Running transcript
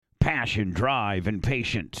passion, drive, and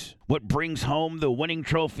patience. What brings home the winning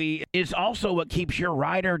trophy is also what keeps your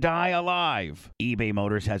ride or die alive. eBay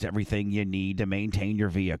Motors has everything you need to maintain your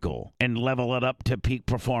vehicle and level it up to peak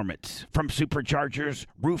performance. From superchargers,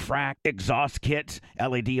 roof rack, exhaust kits,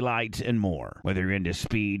 LED lights, and more. Whether you're into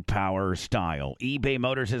speed, power, or style, eBay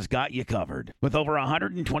Motors has got you covered. With over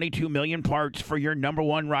 122 million parts for your number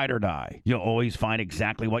one ride or die, you'll always find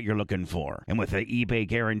exactly what you're looking for. And with the eBay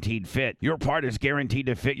Guaranteed Fit, your part is guaranteed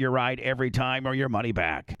to fit your ride every time or your money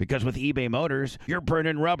back. Because with eBay Motors, you're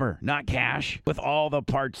burning rubber, not cash, with all the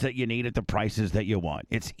parts that you need at the prices that you want.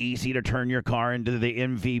 It's easy to turn your car into the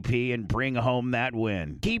MVP and bring home that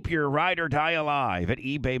win. Keep your ride or die alive at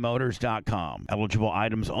ebaymotors.com. Eligible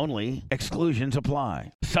items only. Exclusions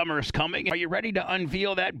apply. Summer's coming. Are you ready to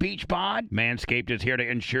unveil that beach bod? Manscaped is here to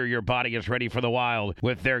ensure your body is ready for the wild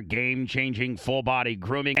with their game-changing full-body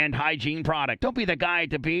grooming and hygiene product. Don't be the guy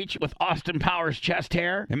at the beach with Austin Powers chest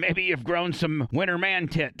hair, and maybe you've grown some winter man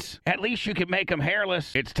tits. At least you can make them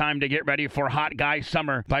hairless. It's time to get ready for hot guy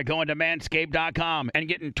summer by going to manscaped.com and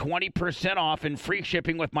getting 20% off and free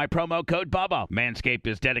shipping with my promo code BUBBA. Manscaped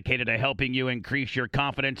is dedicated to helping you increase your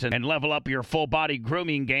confidence and level up your full-body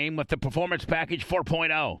grooming game with the Performance Package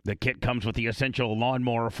 4.0. The kit comes with the essential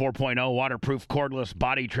Lawnmower 4.0 waterproof cordless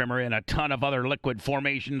body trimmer and a ton of other liquid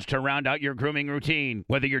formations to round out your grooming routine.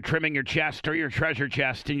 Whether you're trimming your chest or your treasure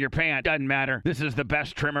chest in your pants, doesn't matter. This is the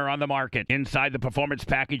best trimmer on the market. Inside the Performance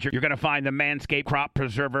Package, you're going to find the Manscaped Crop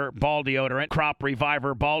Preserver Ball Deodorant, Crop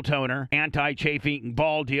Reviver Ball Toner, Anti-Chafing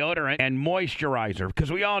Ball Deodorant, and Moisturizer.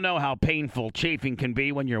 Because we all know how painful chafing can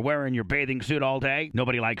be when you're wearing your bathing suit all day.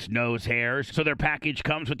 Nobody likes nose hairs, so their package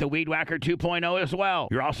comes with the Weed Whacker 2.0 as well.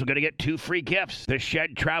 You're also going to get 2 free gifts. The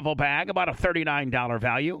Shed Travel Bag, about a $39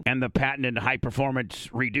 value, and the patented high-performance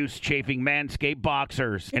reduced chafing Manscaped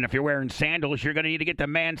Boxers. And if you're wearing sandals, you're going to need to get the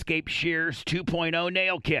Manscaped Shears 2.0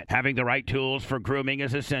 Nail Kit. Having the right tools for grooming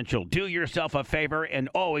is essential. Do yourself a favor and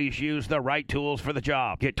always use the right tools for the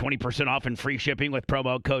job. Get 20% off and free shipping with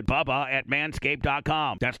promo code BUBBA at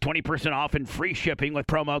manscaped.com. That's 20% off and free shipping with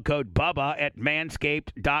promo code BUBBA at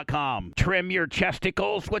manscaped.com. Trim your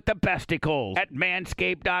chesticles with the besticles at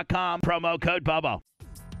manscaped.com. Promo code BUBBA.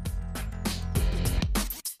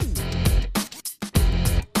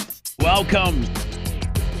 Welcome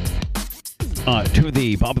to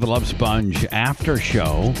the Bob the Love Sponge after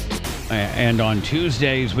show. And on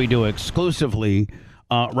Tuesdays, we do exclusively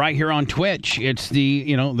right here on Twitch. It's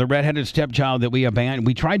the redheaded stepchild that we abandoned.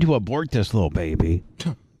 We tried to abort this little baby,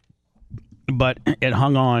 but it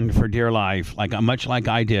hung on for dear life, much like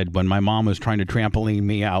I did when my mom was trying to trampoline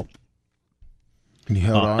me out. And you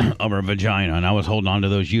held on of her vagina, and I was holding on to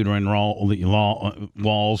those uterine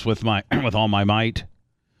walls with all my might.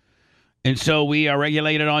 And so we are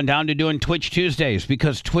regulated on down to doing Twitch Tuesdays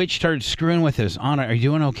because Twitch started screwing with us. Anna, are you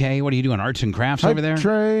doing okay? What are you doing, arts and crafts over there?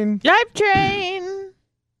 Train. I've trained.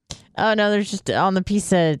 Oh, no, there's just on the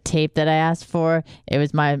piece of tape that I asked for, it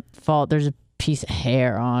was my fault. There's a piece of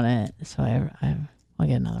hair on it. So I'll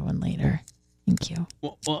get another one later. Thank you.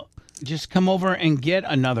 Well, just come over and get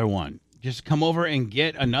another one. Just come over and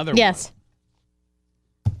get another yes.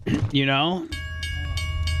 one. How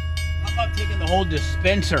about taking the whole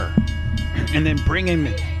dispenser and then bringing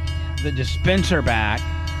the dispenser back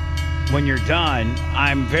when you're done?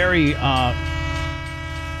 I'm very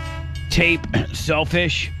tape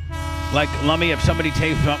selfish. Like, Lummy, if somebody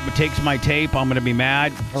takes my tape, I'm going to be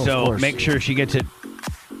mad. So make sure she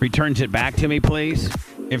returns it back to me, please,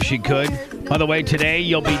 if she could. By the way, today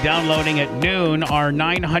you'll be downloading at noon our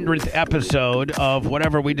 900th episode of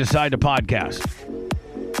whatever we decide to podcast.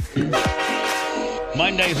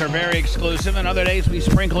 Mondays are very exclusive, and other days we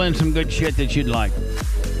sprinkle in some good shit that you'd like.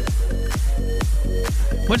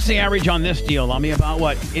 What's the average on this deal, Lummy? About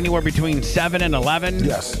what? Anywhere between 7 and 11?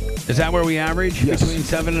 Yes. Is that where we average? Yes. Between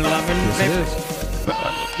 7 and 11? Yes, it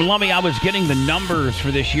is. Lummy, I was getting the numbers for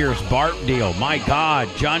this year's BART deal. My God.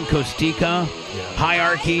 John Costica,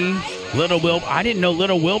 Hierarchy, Little Wilbur. I didn't know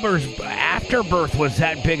Little Wilbur's afterbirth was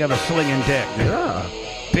that big of a slinging dick. Yeah.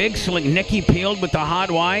 Big sling. Nikki Peeled with the hot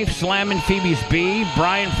wife. Slamming Phoebe's B.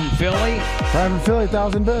 Brian from Philly.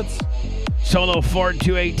 1,000 bits. Solo Ford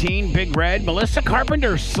 218. Big Red. Melissa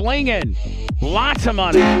Carpenter slinging. Lots of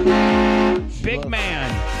money. Big man.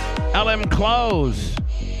 LM Clothes.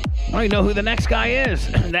 I don't even know who the next guy is.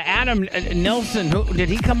 The Adam Nilsson. Did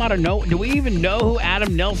he come out of nowhere? Do we even know who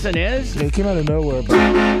Adam Nilsson is? Yeah, he came out of nowhere, but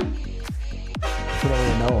I don't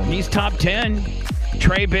really know him. He's top 10.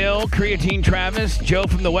 Trey Bill, Creatine Travis, Joe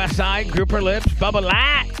from the West Side, Grouper Lips, Bubba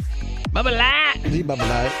Light. Bubba Light. Is Bubba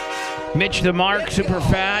Light? Mitch the Mark, Super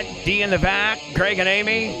Fat, D in the back, Greg and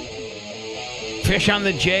Amy. Fish on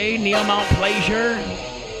the J, Neil Mount Pleasure.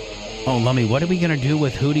 Oh, Lummy, what are we going to do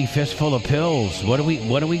with Hootie Fistful of Pills? What are we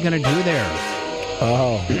going to do there?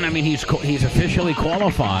 Oh. I mean, he's officially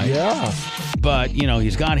qualified. Yeah. But,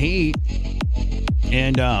 he's got heat.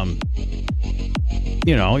 And,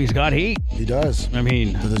 he's got heat. He does. I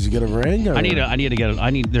mean, does he get a ring? Or?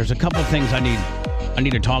 There's a couple things I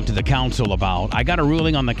need to talk to the council about. I got a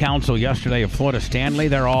ruling on the council yesterday of Florida Stanley.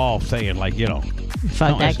 They're all saying,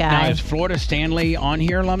 fuck that guy. Now, is Florida Stanley on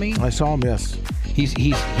here, Lummy? I saw him, yes. He's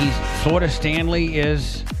Florida Stanley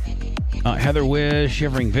is Heather Wiz,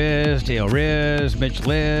 Shivering Viz, Dale Riz, Mitch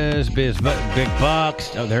Liz, Big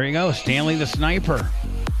Bucks. Oh, there you go, Stanley the Sniper.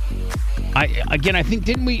 I think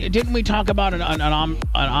didn't we talk about an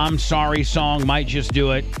I'm Sorry song? Might just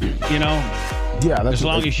do it, Yeah, as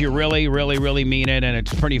long as you really, really, really mean it, and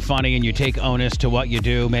it's pretty funny, and you take onus to what you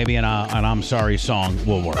do. Maybe an I'm Sorry song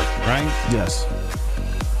will work, right? Yes.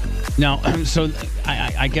 Now, so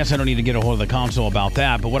I guess I don't need to get a hold of the council about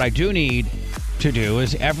that, but what I do need to do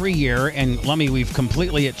is every year, and Lummy, we've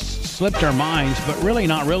completely, it's slipped our minds, but really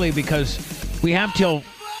not really, because you have till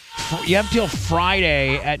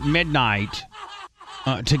Friday at midnight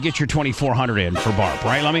to get your 2,400 in for BARP,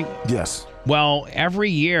 right, Lummy? Yes. Well, every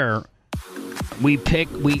year we pick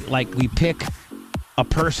a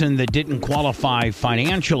person that didn't qualify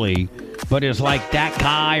financially, but is like that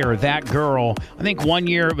guy or that girl. I think one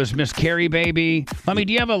year it was Miss Carrie Baby. Lummy,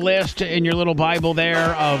 do you have a list in your little Bible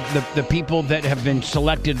there of the people that have been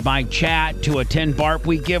selected by chat to attend BARP?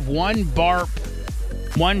 We give one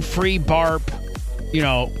free BARP,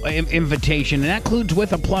 invitation, and that includes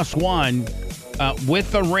with a +1,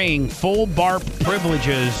 with a ring, full BARP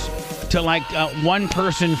privileges to one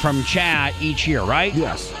person from chat each year, right?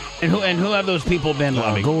 Yes. And who have those people been,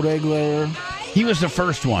 Lummy? Gold Egg Layer. He was the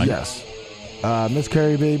first one. Yes. Miss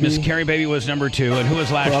Carrie Baby. Miss Carrie Baby was number 2, and who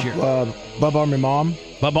was last year? Bubba Army Mom.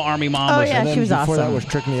 Bubba Army Mom. Oh, was yeah, and she was before awesome. that was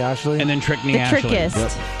Trick Me Ashley. And then Trick Me The Ashley. trickiest.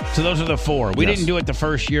 Yep. So those are the 4. We Yes. didn't do it the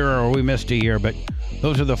first year, or we missed a year, but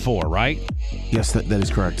those are the 4, right? Yes, that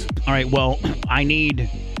is correct. All right, well, I need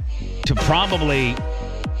to probably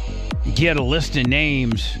get a list of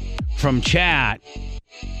names from chat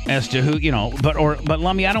as to who, but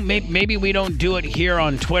Lummy, maybe we don't do it here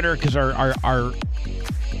on Twitter because our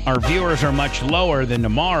viewers are much lower than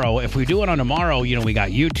tomorrow. If we do it on tomorrow, we got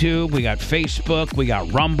YouTube, we got Facebook, we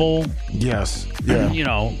got Rumble. Yes. Yeah.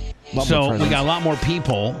 So we got a lot more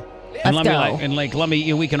people. And Let's go.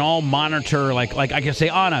 we can all monitor, like I can say,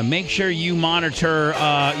 Anna, make sure you monitor,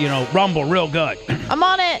 Rumble real good. I'm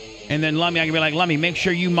on it. And then Lummy, I can be like, Lummy, make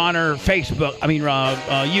sure you monitor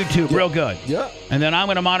YouTube real good. Yeah. And then I'm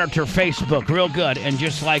going to monitor Facebook real good. And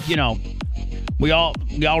just we all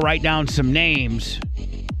write down some names,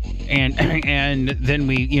 and then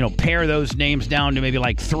we, pare those names down to maybe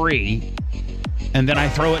 3. And then I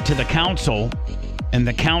throw it to the council. And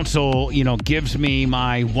the council, gives me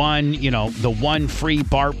my the one free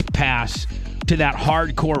BARP pass to that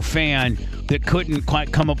hardcore fan that couldn't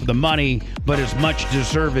quite come up with the money, but is much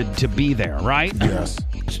deserved to be there, right? Yes.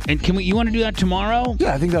 And you want to do that tomorrow?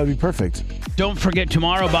 Yeah, I think that would be perfect. Don't forget,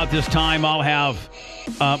 tomorrow about this time, I'll have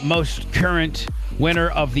most current winner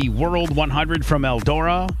of the World 100 from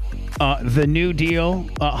Eldora, the New Deal,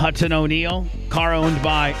 Hudson O'Neill, car owned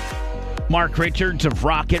by Mark Richards of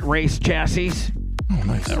Rocket Race Chassis. Oh,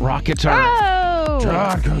 nice. Rockets are... Oh!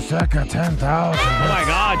 John Koseka, 10,000. Oh, my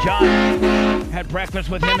God, John. Had breakfast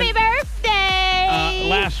with him Happy birthday!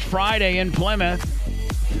 last Friday in Plymouth.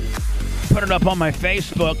 Put it up on my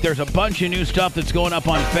Facebook. There's a bunch of new stuff that's going up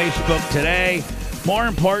on Facebook today. More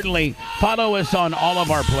importantly, follow us on all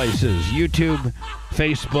of our places. YouTube,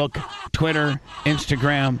 Facebook, Twitter,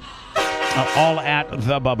 Instagram. All at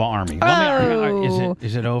the Bubba Army. Oh.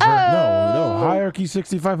 Is it over? No. Hierarchy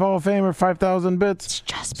 65 Hall of Famer, 5,000 bits. It's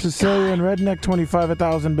just Sicilian Redneck, 25,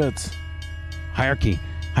 1,000 bits. Hierarchy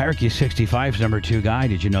 65's number 2 guy.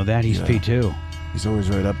 Did you know that? He's P2. He's always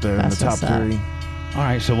right up there That's in the top what's up. 3. All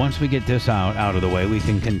right, so once we get this out of the way, we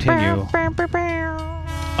can continue.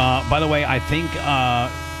 By the way, I think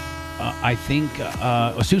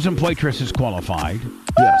Susan Poitras is qualified.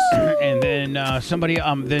 Yes. And then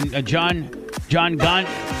John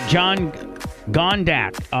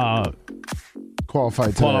Gondak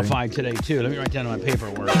Qualified today. too. Let me write down my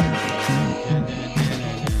paperwork.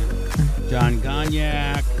 John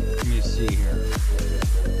Gondak. Let me see here.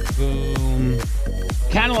 Boom.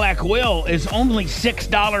 Cadillac Will is only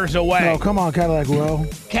 $6 away. No, come on, Cadillac Will.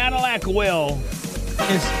 Cadillac Will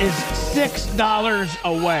is $6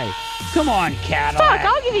 away. Come on, Cadillac. Fuck,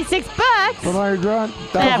 I'll give you $6. From Iron Grunt,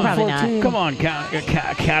 probably not. 2014. Come on,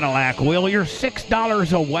 Cadillac Will. You're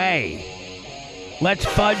 $6 away. Let's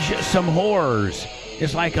fudge some whores.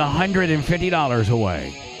 It's like $150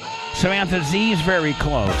 away. Samantha Z is very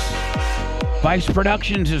close. Vice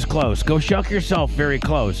Productions is close. Go Shuck Yourself, very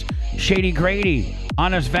close. Shady Grady,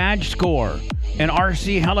 Honest Vag Score, and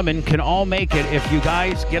R.C. Helleman can all make it if you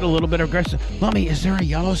guys get a little bit aggressive. Lummy, is there a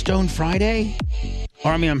Yellowstone Friday?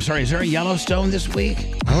 Is there a Yellowstone this week?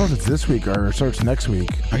 I don't know if it's this week or it starts next week.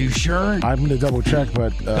 Are you sure? I'm going to double check,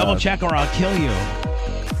 but... double check or I'll kill you.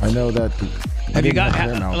 I know that... Have you got...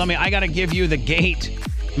 Lummy, I got to give you the gate...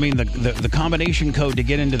 the combination code to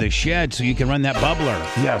get into the shed so you can run that bubbler.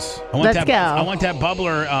 Yes. Let's go. I want that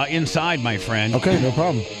bubbler inside, my friend. Okay, no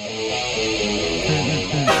problem.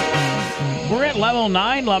 We're at level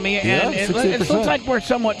 9, Lummy, and it looks like we're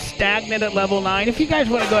somewhat stagnant at level 9. If you guys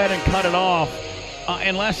want to go ahead and cut it off,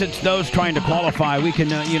 unless it's those trying to qualify, we can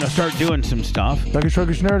start doing some stuff. Like a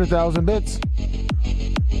Turkish nerd, 1,000 bits.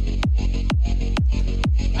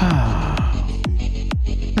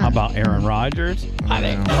 How about Aaron Rodgers?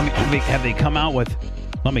 Have they come out with...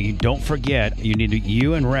 don't forget,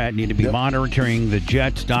 you and Rhett need to be monitoring the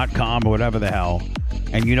Jets.com or whatever the hell.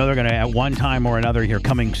 And they're going to, at one time or another here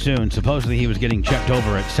coming soon, supposedly he was getting checked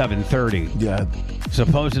over at 7:30. Yeah.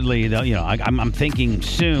 Supposedly, I'm thinking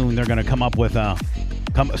soon they're going to come up with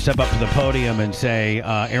step up to the podium and say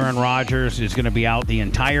Aaron Rodgers is going to be out the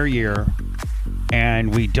entire year,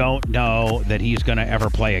 and we don't know that he's going to ever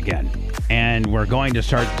play again. And we're going to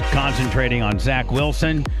start concentrating on Zach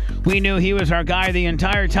Wilson. We knew he was our guy the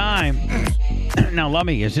entire time. Now,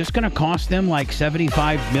 Lummy, is this going to cost them like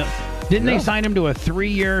 $75 million? Didn't they sign him to a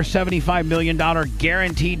 3-year, $75 million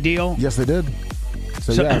guaranteed deal? Yes, they did.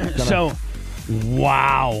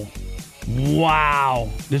 Wow.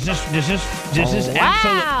 Does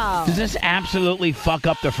this absolutely fuck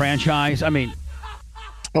up the franchise? It's going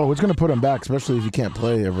to put him back, especially if he can't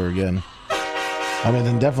play ever again.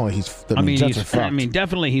 Then definitely Jets are fucked.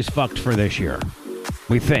 Definitely he's fucked for this year.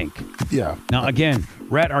 We think. Yeah. Now, again,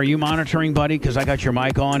 Rhett, are you monitoring, buddy? Because I got your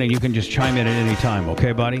mic on, and you can just chime in at any time,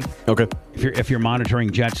 okay, buddy? Okay. If you're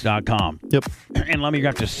monitoring Jets.com. Yep. And let me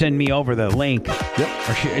have to send me over the link.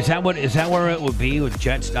 Yep. Is that where it would be with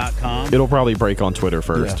Jets.com? It'll probably break on Twitter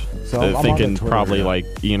first. Yeah. So I'm thinking Twitter, probably like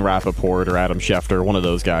Ian Rappaport or Adam Schefter. One of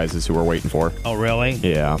those guys is who we're waiting for. Oh, really?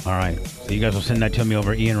 Yeah. All right. So you guys will send that to me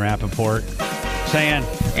over Ian Rappaport. Saying,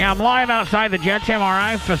 I'm live outside the Jets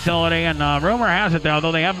MRI facility, and rumor has it,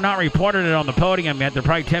 though they have not reported it on the podium yet. They're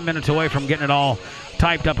probably 10 minutes away from getting it all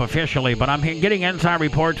typed up officially. But I'm getting inside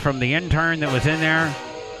reports from the intern that was in there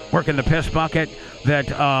working the piss bucket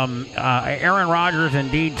that Aaron Rodgers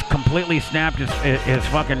indeed completely snapped his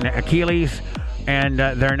fucking Achilles, and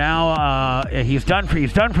they're now he's done for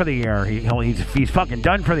the year. He's fucking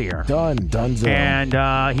done for the year. Done.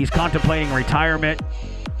 And he's contemplating retirement.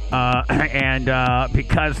 And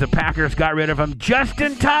because the Packers got rid of him just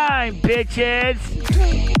in time, bitches.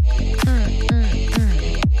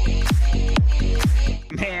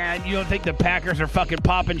 Man, you don't think the Packers are fucking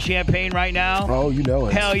popping champagne right now? Oh, you know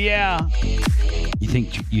it. Hell yeah. You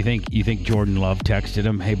think Jordan Love texted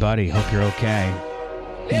him, "Hey buddy, hope you're okay."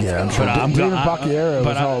 Yeah, I'm sure. David Bakhtiari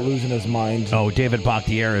was all losing his mind. Oh, David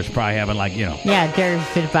Bakhtiari is probably having Yeah,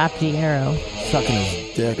 David Bakhtiari. Sucking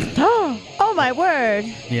his dick. Oh, my word.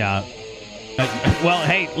 Yeah. Well,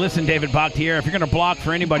 hey, listen, David Bakhtiari, if you're going to block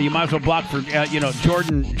for anybody, you might as well block for,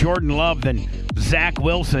 Jordan Love than Zach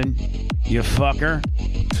Wilson, you fucker.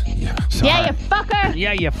 Yeah. Sorry. Yeah, you fucker.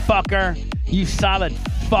 Yeah, you fucker. You solid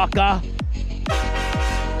fucker.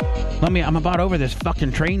 I'm about over this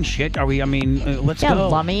fucking train shit. Are we? Let's go.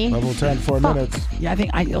 Lummy. Level 10, 4 minutes. Yeah, I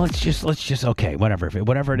think let's just okay. Whatever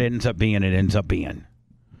it ends up being, it ends up being.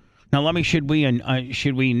 Now, Lummy, should we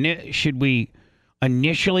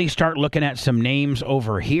initially start looking at some names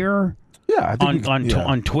over here? Yeah, I think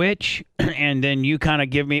on Twitch, and then you kind of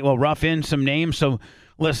give me rough in some names. So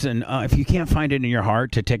listen, if you can't find it in your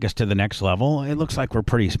heart to take us to the next level, it looks like we're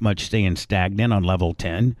pretty much staying stagnant on level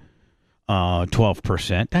 10.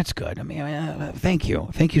 12%. That's good. Thank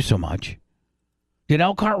you so much. Did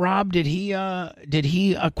Elkhart Rob? Did he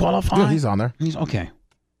qualify? Yeah, he's on there. He's okay.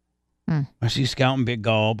 I see Scout and Big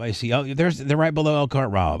Gulp. I see. They're right below Elkhart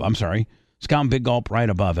Rob. I'm sorry, Scout and Big Gulp right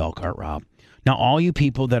above Elkhart Rob. Now, all you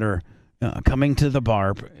people that are coming to the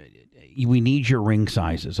bar, we need your ring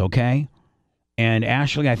sizes, okay? And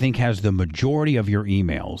Ashley, I think, has the majority of your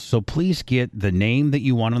emails. So please get the name that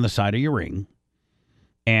you want on the side of your ring.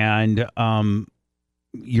 And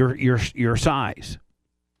your size,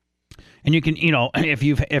 and you can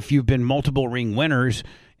if you've been multiple ring winners,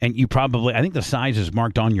 and you probably, I think the size is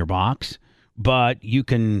marked on your box, but you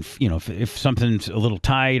can if something's a little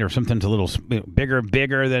tight or something's a little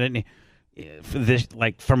bigger than this,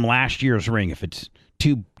 like from last year's ring, if it's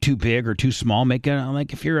too big or too small, make it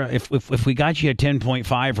like if we got you a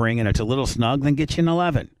 10.5 ring and it's a little snug, then get you an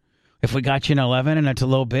 11. If we got you an 11 and it's a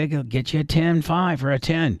little big, it'll get you a 10.5 or a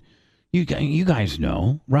 10. You guys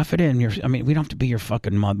know. Rough it in. We don't have to be your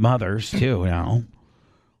fucking mothers, too, you know.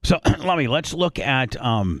 So, let's look at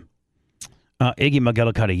Iggy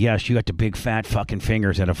McGillicuddy. Yes, you got the big, fat fucking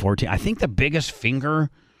fingers at a 14. I think the biggest finger,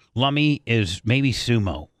 Lummy, is maybe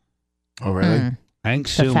Sumo. Oh, really? I think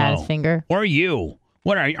The Sumo. fattest finger. Or you.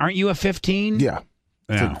 What, aren't you a 15? Yeah.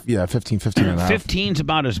 Yeah. 15 and a half. 15's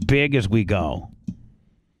about as big as we go.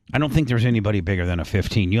 I don't think there's anybody bigger than a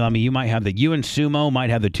 15. You and Sumo might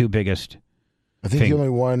have the two biggest. I think the only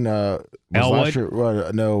one was last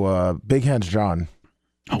year. Big Hands John.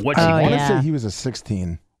 Oh, what's I he? want to say he was a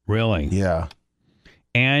 16. Really? Yeah.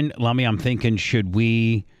 And Lummy, I'm thinking, should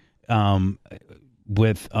we,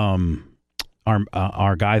 with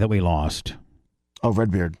our guy that we lost? Oh,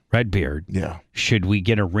 Redbeard. Redbeard. Yeah. Should we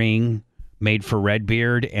get a ring made for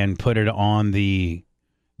Redbeard and put it on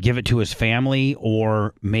give it to his family,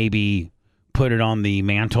 or maybe put it on the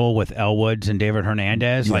mantle with Elwoods and David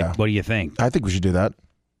Hernandez? Yeah. Like, what do you think? I think we should do that.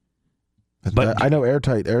 But I know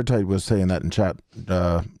Airtight was saying that in chat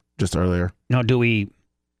just earlier. Now, do we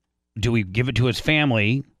give it to his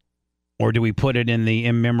family, or do we put it in the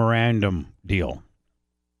in memorandum deal?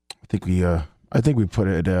 I think we put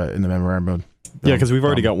it in the memorandum. Yeah, because we've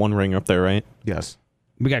already got one ring up there, right? Yes.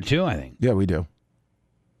 We got two, I think. Yeah, we do.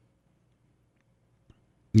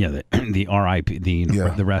 Yeah, the R.I.P.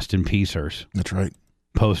 the rest in peacers. That's right.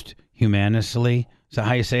 Posthumously. Is that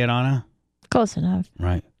how you say it, Anna? Close enough.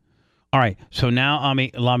 Right. All right. So now,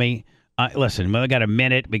 Lummy, listen. We got a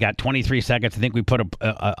minute. We got 23 seconds. I think we put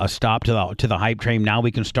a stop to the hype train. Now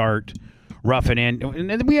we can start roughing in.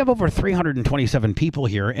 And we have over 327 people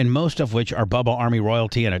here, and most of which are Bubba Army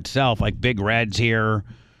royalty in itself. Like Big Red's here.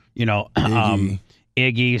 You know.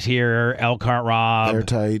 Iggy's here, Elkhart Rob,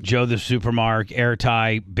 Airtight, Joe the Supermark,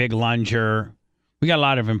 Airtight, Big Lunger. We got a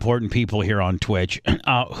lot of important people here on Twitch.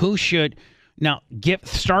 Who should now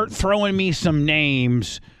start throwing me some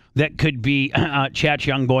names that could be Chat's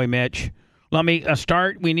young boy Mitch. Let me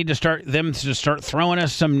start. We need to start throwing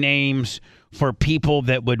us some names for people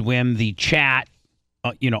that would win the Chat,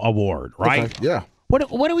 award, right? Okay. Yeah. What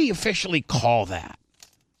do we officially call that?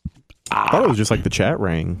 I thought it was just like the chat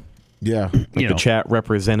ring. Yeah. Like the chat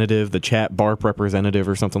representative, the chat BARP representative,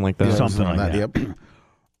 or something like that. Yeah, something like that. Yep.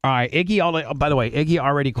 All right, Iggy. By the way, Iggy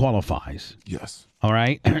already qualifies. Yes. All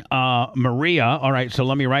right, Maria. All right, so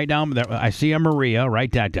let me write down. I see a Maria.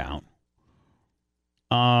 Write that down.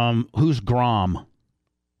 Who's Grom?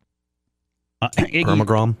 Iggy.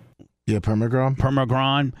 Permagrom. Yeah,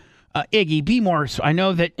 Permagron. Iggy, be more. I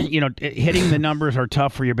know that hitting the numbers are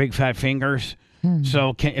tough for your big fat fingers.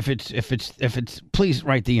 So if it's please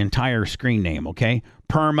write the entire screen name, okay?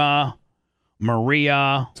 Perma,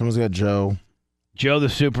 Maria. Someone's got Joe the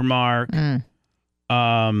Supermark.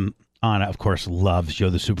 Anna, of course, loves Joe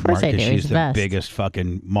the Supermark because she's the biggest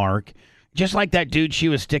fucking mark. Just like that dude she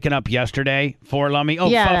was sticking up yesterday for Lummy. Oh,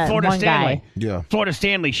 yeah, Florida Stanley. Guy. Yeah. Florida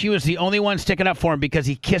Stanley. She was the only one sticking up for him because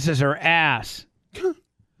he kisses her ass.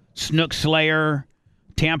 Snook Slayer,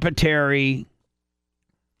 Tampa Terry.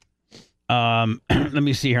 Let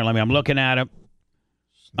me see here. I'm looking at it.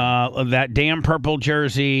 That damn purple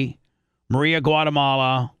jersey, Maria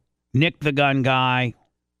Guatemala, Nick the Gun Guy.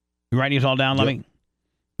 You writing these all down, Lemmy? Yep.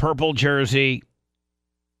 Purple jersey.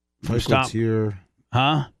 Mike Latier.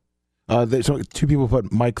 Huh? So two people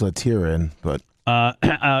put Mike Latier in, but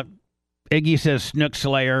Iggy says Snook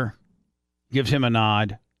Slayer. Gives him a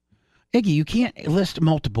nod. Iggy, you can't list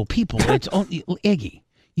multiple people. It's only Iggy.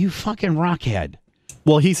 You fucking rockhead.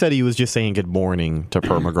 Well, he said he was just saying good morning to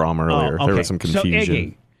Permagrom earlier. Okay. There was some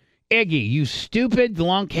confusion. So Iggy, you stupid,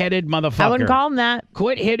 lunk-headed motherfucker. I wouldn't call him that.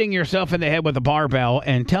 Quit hitting yourself in the head with a barbell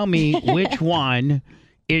and tell me which one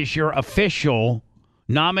is your official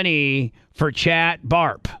nominee for Chat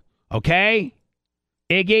BARP. Okay?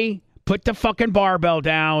 Iggy, put the fucking barbell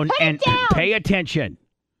down and pay attention.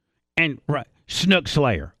 And Snook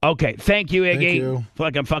Slayer. Okay, thank you, Iggy. Thank you. I feel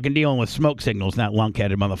like I'm fucking dealing with smoke signals, not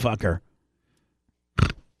lunk-headed motherfucker.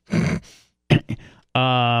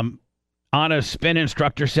 Anna's spin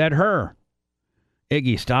instructor said her.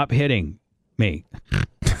 Iggy, stop hitting me.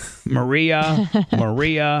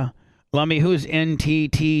 Maria. Lummy, who's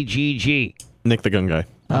NTTGG? Nick the Gun Guy. Okay.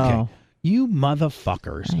 Oh. You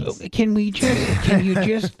motherfuckers. Nice. Can you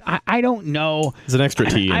just, I don't know. There's an extra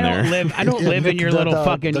T in there. I don't live in your little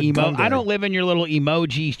fucking emo. guy. I don't live in your little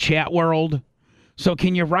emoji chat world. So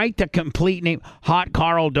can you write the complete name? Hot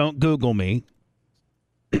Carl, don't Google me.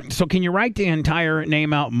 So can you write the entire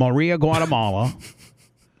name out? Maria Guatemala,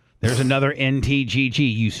 There's another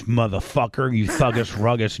NTGG, you motherfucker, you thuggus,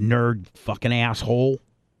 ruggus, nerd, fucking asshole.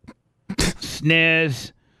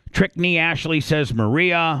 Sniz. Trickney Ashley says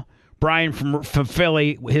Maria. Brian from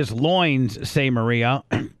Philly, his loins say Maria.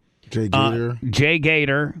 Jay Gator. Jay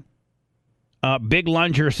Gator. Big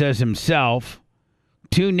Lunger says himself.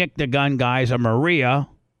 2 Nick the Gun guys, a Maria,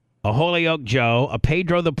 a Holyoke Joe, a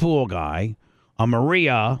Pedro the Pool guy, a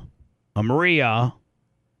Maria.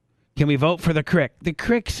 Can we vote for the Crick? The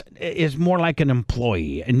Crick is more like an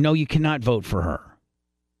employee, and no, you cannot vote for her.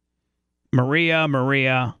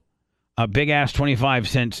 Maria, a big-ass 25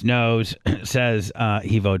 cents knows, says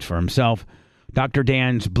he votes for himself. Dr.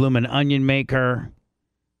 Dan's Bloomin' Onion Maker.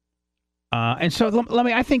 And so let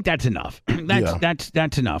me. I think that's enough.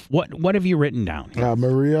 That's enough. What have you written down?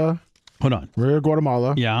 Maria. Hold on. Maria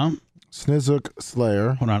Guatemala. Yeah. Snizuk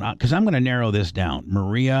Slayer. Hold on, because I'm going to narrow this down.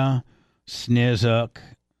 Maria Snizuk.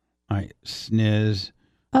 All right, Sniz.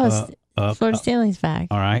 Florida Stanley's back.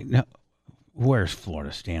 All right. Now, where's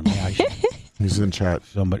Florida Stanley? He's in chat.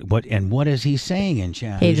 Somebody. What is he saying in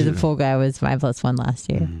chat? Page of the Pool Guy was 5+1 last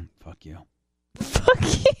year. Fuck you. Fuck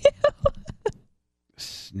you.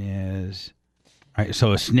 Sniz. All right,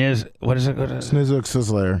 so a Sniz. What is it? Snizuk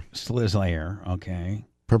Sizzler. Slizlayer. Okay.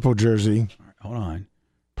 Purple jersey. All right, hold on.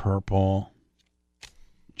 Purple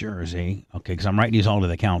jersey. Okay, because I'm writing these all to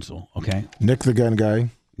the council. Okay. Nick the Gun Guy.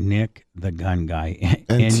 Nick the Gun Guy.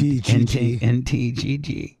 NTGG.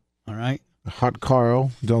 All right. Hot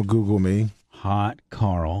Carl. Don't Google me. Hot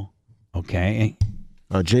Carl. Okay.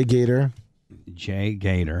 Jay Gator. Jay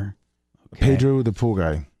Gator. Okay. Pedro the Pool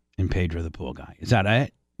Guy. And Pedro the Pool Guy. Is that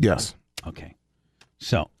it? Yes. Okay.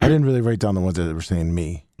 So. I didn't really write down the ones that were saying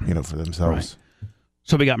me, for themselves. Right.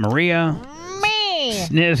 So we got Maria. Me.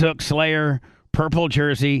 Snizhook Slayer. Purple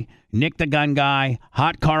Jersey. Nick the Gun Guy.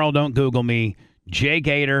 Hot Carl, don't Google me. Jay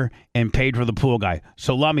Gator and Pedro the Pool Guy.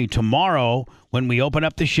 So, Lummy, tomorrow when we open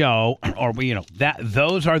up the show, or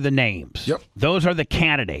those are the names. Yep. Those are the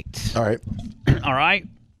candidates. All right. All right.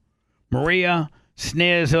 Maria,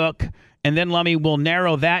 Snizhook, and then Lummy will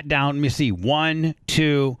narrow that down. Let me see. 1,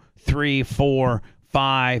 2, 3, 4,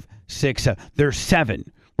 5, 6, 7. There's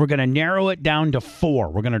 7. We're going to narrow it down to 4.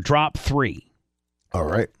 We're going to drop 3. All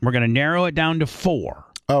right. We're going to narrow it down to 4.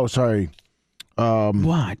 Oh, sorry.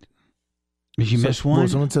 What? Did you miss one? Well,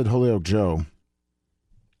 someone said Holyoke Joe.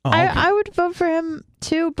 Oh, okay. I would vote for him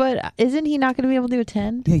too, but isn't he not going to be able to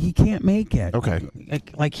attend? Yeah, he can't make it. Okay.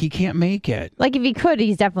 Like he can't make it. Like if he could,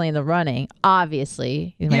 he's definitely in the running.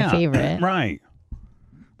 Obviously, he's my favorite. Right.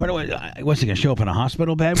 But what's he going to show up in a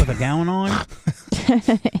hospital bed with a gown on?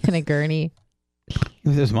 In a gurney.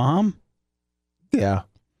 With his mom? Yeah.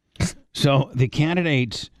 So the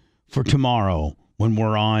candidates for tomorrow, when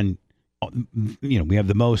we're on, we have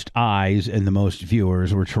the most eyes and the most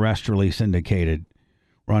viewers. We're terrestrially syndicated.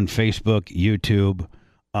 We're on Facebook, YouTube,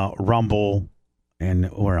 Rumble, and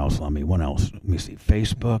where else? What else? Let me see.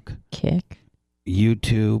 Facebook, Kick,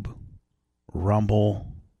 YouTube, Rumble,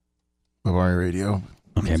 Bavarian Radio.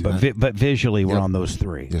 Okay, but visually we're on those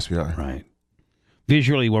 3. Yes, we are. Right.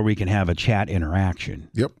 Visually, where we can have a chat interaction.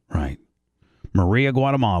 Yep. Right. Maria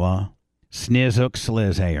Guatemala, Snizhook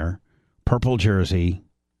Slizhair, Purple Jersey,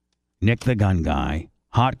 Nick the Gun Guy,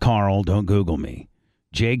 Hot Carl, don't Google me,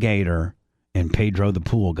 Jay Gator, and Pedro the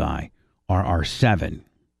Pool Guy are our 7.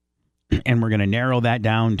 And we're going to narrow that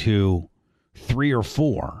down to 3 or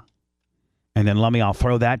 4. And then I'll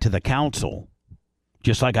throw that to the council,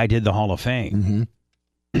 just like I did the Hall of Fame.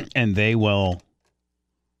 Mm-hmm. And they will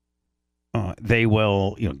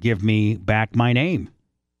give me back my name.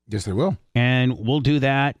 Yes, they will. And we'll do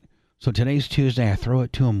that. So today's Tuesday. I throw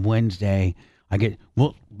it to them Wednesday.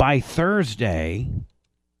 By Thursday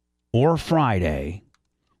or Friday,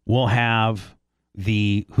 we'll have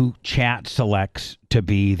who chat selects to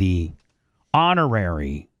be the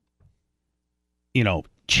honorary,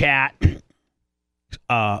 chat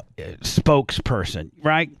spokesperson,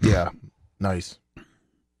 right? Yeah. Nice.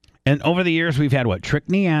 And over the years, we've had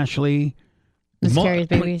Trickney Ashley, Miss Carrie's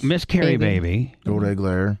baby, Miss Carrie baby, Golden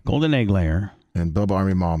Egg Layer, and Bub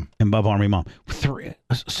Army Mom. 3.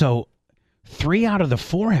 So 3 out of the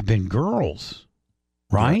 4 have been girls,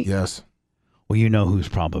 right? Yes. Well, you know who's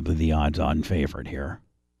probably the odds-on favorite here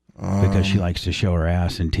because she likes to show her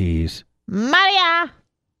ass and tease. Maria.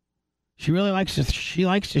 She really likes to. She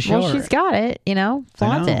likes to show. Well, she's got it.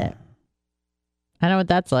 Flaunt it. I know what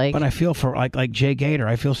that's like. But I feel for like Jay Gator.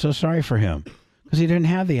 I feel so sorry for him because he didn't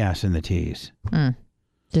have the ass and the tease.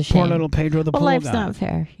 It's a shame. Poor little Pedro the Pool life's guy. not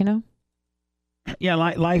fair, Yeah,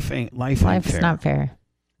 life ain't Life's fair. not fair.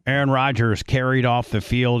 Aaron Rodgers carried off the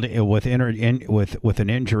field with an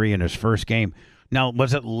injury in his first game. Now,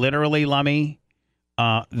 was it literally, Lummy,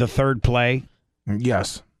 the third play.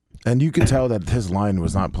 Yes. And you could tell that his line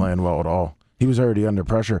was not playing well at all. He was already under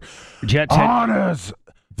pressure. Jets Honors,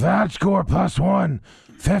 that score +1,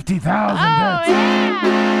 50,000 bits.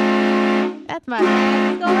 Yeah. That's my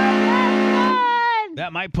score.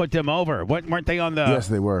 That might put them over. What weren't they on the? Yes,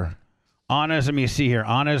 they were. Anna's, let me see here.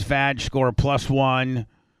 Anna's Vag score +1.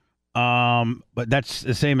 But that's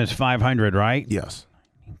the same as 500, right? Yes.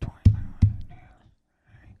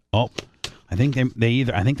 Oh, I think I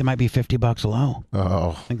think they might be $50 low. Oh.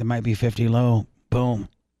 I think they might be 50 low. Boom.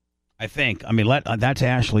 I think. I mean, that's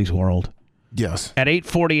Ashley's world. Yes. At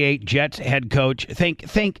 848, Jets head coach.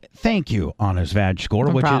 Thank you, Anna's Vag score,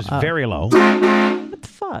 which is very low. What the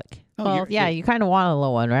fuck? Oh, well, yeah, you kind of want a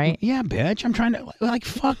low one, right? Yeah, bitch. I'm trying to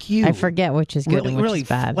fuck you. I forget which is good and which is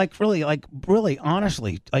bad. Really,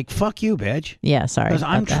 honestly, fuck you, bitch. Yeah, sorry. Because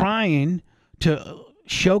I'm trying to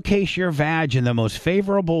showcase your vag in the most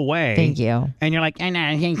favorable way. Thank you. And you're like,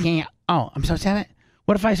 oh, I'm so sad.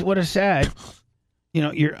 What if I would have said,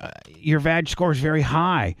 your vag score is very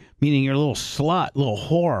high, meaning you're a little slut, little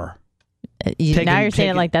whore. Now you're saying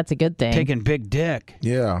it like that's a good thing. Taking big dick.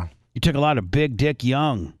 Yeah. You took a lot of big dick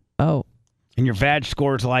young. Oh. And your vag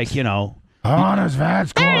score is Honors Vag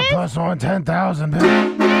score +1, 10,000 bits.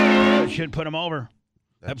 That should put him over.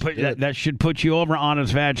 That should put you over on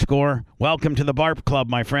his Vag score. Welcome to the Barp Club,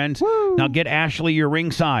 my friends. Woo. Now get Ashley your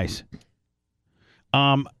ring size.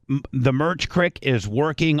 The Merch Crick is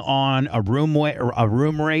working on a room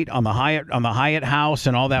rate on the Hyatt house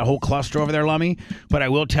and all that whole cluster over there, Lummy. But I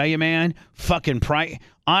will tell you, man, fucking price.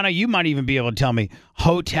 Anna, you might even be able to tell me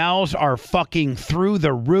hotels are fucking through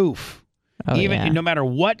the roof. Oh, No matter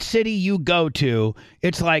what city you go to,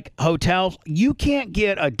 it's like hotels. You can't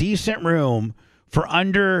get a decent room for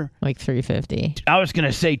under like $350. I was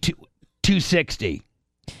gonna say $260.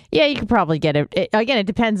 Yeah, you could probably get it. Again, it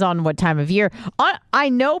depends on what time of year. I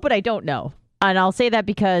know, but I don't know. And I'll say that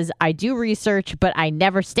because I do research, but I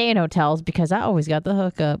never stay in hotels because I always got the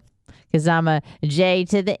hookup. Because I'm a J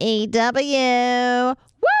to the EW.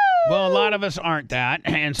 Woo! Well, a lot of us aren't that,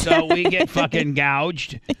 and so we get fucking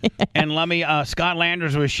gouged. And let me, Scott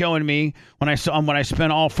Landers was showing me when I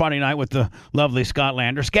spent all Friday night with the lovely Scott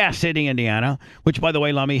Landers, Gas City, Indiana. Which, by the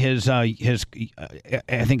way, Lummy, his I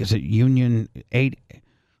think it's a Union 8,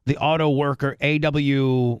 the Auto Worker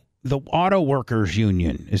the Auto Workers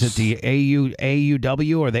Union. Is it the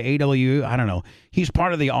AUW or the AW? I don't know. He's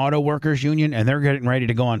part of the Auto Workers Union, and they're getting ready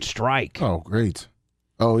to go on strike. Oh, great.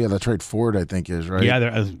 Oh, yeah, that's right. Ford, I think, is, right?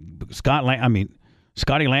 Yeah,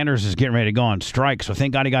 Scotty Landers is getting ready to go on strike, so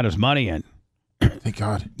thank God he got his money in. Thank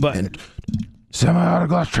God. But and semi-auto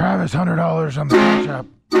gloss Travis, $100 on the shop.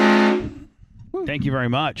 Thank you very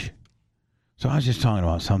much. So I was just talking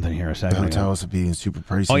about something here a second ago. Hotel is being super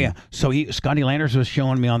pricey. Oh, yeah. So Scotty Landers was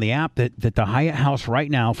showing me on the app that the Hyatt House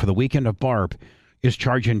right now for the weekend of Barb is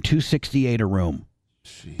charging $268 a room.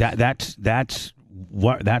 Jeez. That's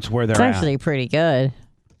where they're at. It's actually pretty good.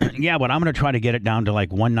 Yeah, but I'm going to try to get it down to like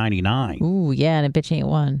 $199. Ooh, yeah, and a bitch ain't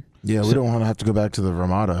one. Yeah, we don't want to have to go back to the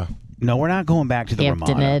Ramada. No, we're not going back to the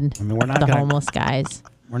Ramada. I mean, we're not the homeless guys.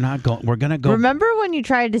 We're not going. We're going to go. Remember when you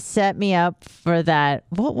tried to set me up for that?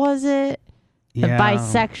 What was it? Yeah. The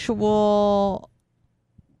bisexual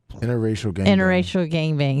interracial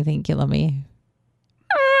gangbang. Thank you, Lemmy.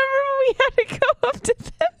 I remember we had to go up to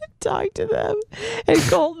them and talk to them, and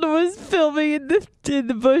Colton was filming in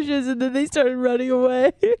the bushes, and then they started running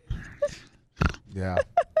away. Yeah.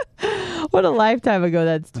 What a lifetime ago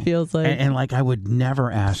that feels like. And like, I would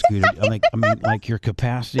never ask you to. Like your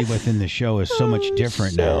capacity within the show is so much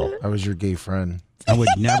different now. I was your gay friend. I would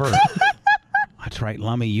never. That's right,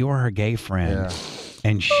 Lummy. You were her gay friend,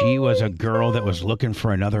 and she was a girl that was looking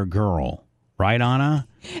for another girl, right, Anna?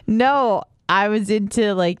 No, I was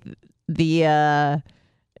into like the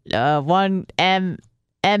one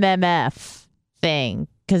MMF thing.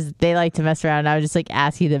 Because they like to mess around, and I was just like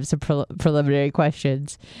asking them some preliminary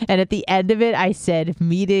questions. And at the end of it, I said,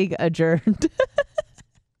 meeting adjourned.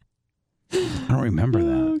 I don't remember that.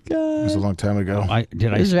 Oh, God. It was a long time ago.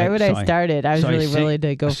 It was right when I started. I was really willing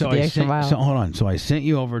to go for the extra mile. So hold on. So I sent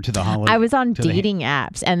you over to the holiday. I was on dating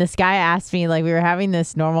apps, and this guy asked me, like, we were having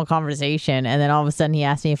this normal conversation, and then all of a sudden he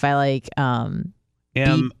asked me if I like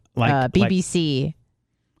BBC.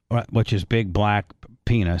 Which is big black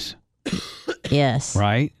penis. Yes.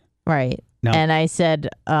 Right? Right. No. And I said,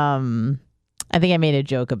 I think I made a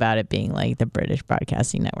joke about it being like the British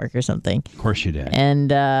Broadcasting Network or something. Of course you did. And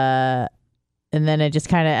then it just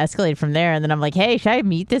kind of escalated from there. And then I'm like, hey, should I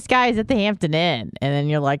meet this guy? He's at the Hampton Inn. And then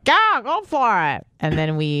you're like, go for it. And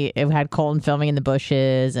then it had Colton filming in the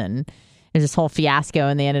bushes. And There's this whole fiasco,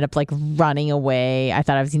 and they ended up like running away. I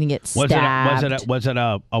thought I was going to get stabbed. Was it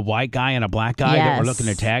a white guy and a black guy that were looking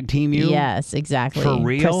to tag team you? Yes, exactly. For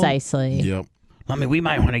real? Precisely. Yep. I mean, we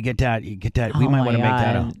might want to get that. We might want to make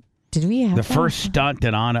that up. Did we have the first stunt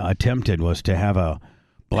that Anna attempted was to have a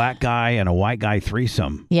black guy and a white guy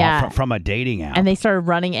threesome from a dating app. And they started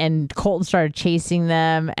running, and Colton started chasing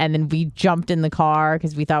them, and then we jumped in the car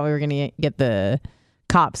because we thought we were going to get the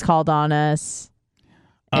cops called on us.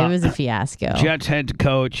 It was a fiasco. Jets head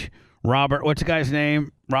coach Robert, what's the guy's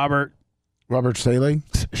name? Robert Saleh?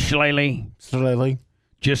 Saleh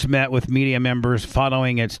just met with media members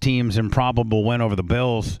following its team's improbable win over the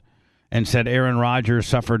Bills and said Aaron Rodgers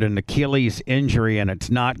suffered an Achilles injury and it's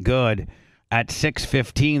not good. At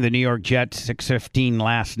 6:15, the New York Jets,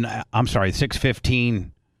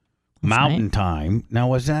 6:15 Mountain Time. Now,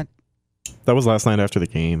 was that? That was last night after the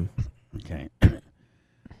game. Okay.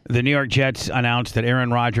 The New York Jets announced that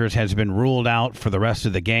Aaron Rodgers has been ruled out for the rest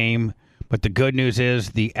of the game. But the good news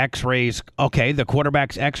is the X-rays. Okay, the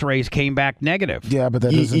quarterback's X-rays came back negative. Yeah, but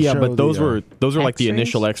that doesn't. Yeah, show but those were X-rays? like the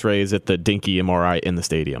initial X-rays at the dinky MRI in the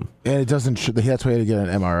stadium. And it doesn't. That's why you had to get an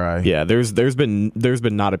MRI. Yeah, there's been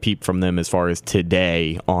not a peep from them as far as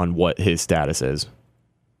today on what his status is.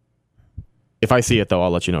 If I see it though,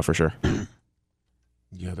 I'll let you know for sure.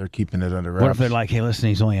 Yeah, they're keeping it under wraps. What if they're like, hey, listen,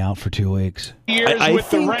 he's only out for 2 weeks? I think,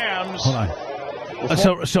 the Rams. Hold on.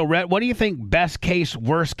 So, Rhett, what do you think best case,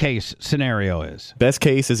 worst case scenario is? Best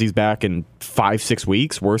case is he's back in 5-6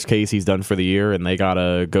 weeks. Worst case, he's done for the year, and they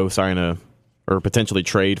gotta go sign or potentially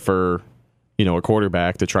trade for, a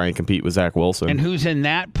quarterback to try and compete with Zach Wilson. And who's in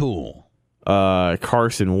that pool?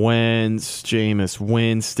 Carson Wentz, Jameis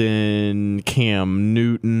Winston, Cam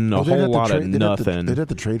Newton, a whole lot of nothing. They'd have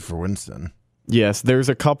to trade for Winston. Yes, there's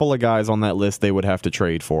a couple of guys on that list they would have to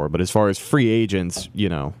trade for, but as far as free agents,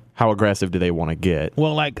 how aggressive do they want to get?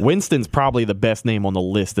 Well, like Winston's probably the best name on the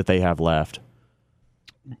list that they have left.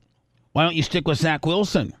 Why don't you stick with Zach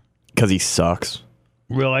Wilson? Because he sucks.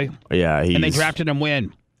 Really? Yeah, and they drafted him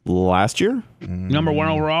when? Last year? Number 1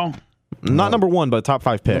 overall? Not number 1, but top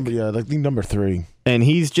 5 pick. I think number 3. And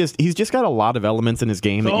he's just got a lot of elements in his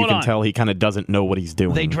game that you can tell he kind of doesn't know what he's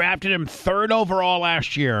doing. They drafted him 3rd overall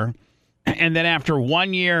last year. And then after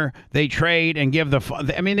 1 year, they trade and give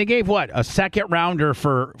they gave what? A second rounder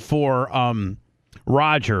for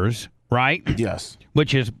Rodgers, right? Yes.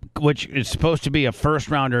 Which is supposed to be a first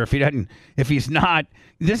rounder if he's not.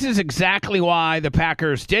 This is exactly why the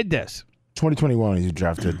Packers did this. 2021 he's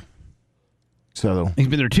drafted. So he's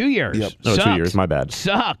been there 2 years. Yep. Oh, 2 years, my bad.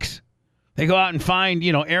 Sucks. They go out and find,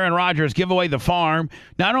 Aaron Rodgers, give away the farm.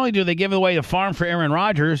 Not only do they give away the farm for Aaron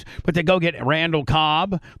Rodgers, but they go get Randall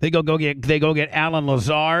Cobb. They go get Alan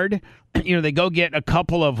Lazard. They go get a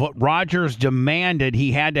couple of what Rodgers demanded.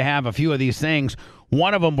 He had to have a few of these things.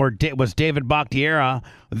 One of them was David Bakhtiari,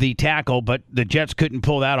 the tackle, but the Jets couldn't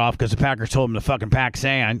pull that off because the Packers told them to fucking pack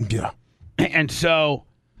sand. Yeah. And so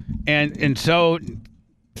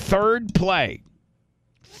third play.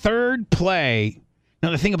 Now,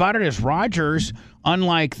 the thing about it is Rodgers,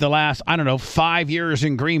 unlike the last, 5 years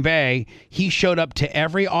in Green Bay, he showed up to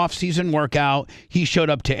every offseason workout. He showed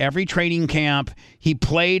up to every training camp. He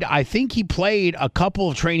played a couple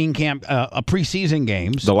of training camp, preseason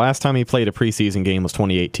games. The last time he played a preseason game was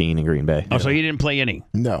 2018 in Green Bay. Oh, so he didn't play any?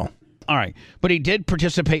 No. All right. But he did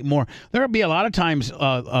participate more. There would be a lot of times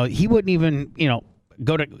he wouldn't even,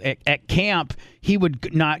 go to at camp. He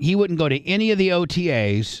wouldn't go to any of the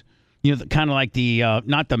OTAs. Kind of like the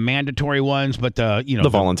not the mandatory ones, but the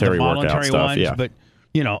voluntary workout stuff, ones, yeah. but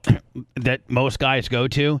that most guys go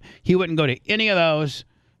to. He wouldn't go to any of those,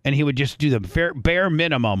 and he would just do the bare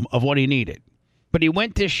minimum of what he needed. But he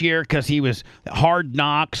went this year because Hard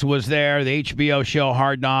Knocks was there, the HBO show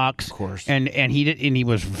Hard Knocks, of course, and he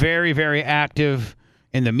was very, very active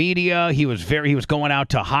in the media. He was going out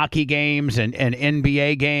to hockey games and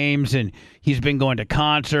NBA games, and he's been going to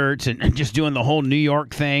concerts and just doing the whole New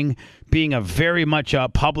York thing, being a very much a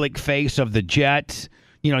public face of the Jets.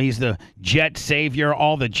 He's the Jet savior.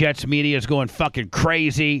 All the Jets media is going fucking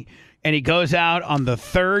crazy, and he goes out on the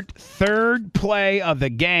third play of the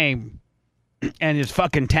game, and his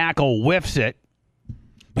fucking tackle whiffs it.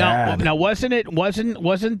 Now wasn't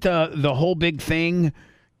the whole big thing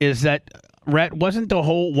is that Rhett, wasn't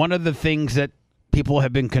one of the things that people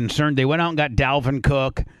have been concerned? They went out and got Dalvin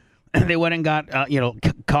Cook, and they went and got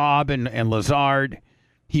Cobb and Lazard.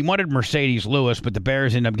 He wanted Mercedes Lewis, but the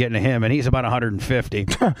Bears end up getting him, and he's about 150.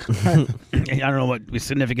 I don't know what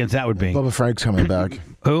significance that would be. Bubba Frank's coming back.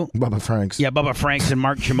 Who? Bubba Franks. Yeah, Bubba Franks and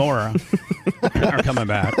Mark Chimura are coming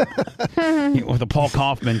back with the Paul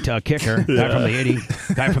Kaufman kicker, guy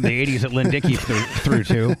from the 80s that Lynn Dickey threw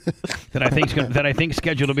to, that I think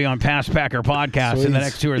scheduled to be on Past Packer podcast in the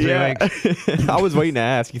next 2 or 3 weeks. I was waiting to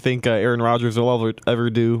ask. You think Aaron Rodgers will ever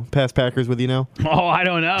do Past Packers with you now? Oh, I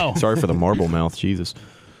don't know. Sorry for the marble mouth, Jesus.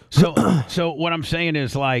 So what I'm saying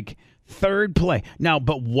is like third play. Now,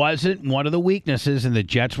 but wasn't one of the weaknesses, and the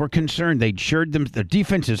Jets were concerned, they assured them the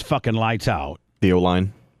defense is fucking lights out. The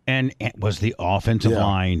O-line. And it was the offensive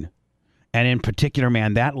line. And in particular,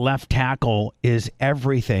 man, that left tackle is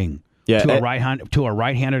everything to a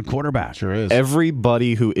right-handed quarterback. Sure is.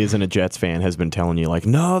 Everybody who isn't a Jets fan has been telling you, like,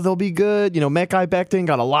 no, they'll be good. You know, Mekhi Becton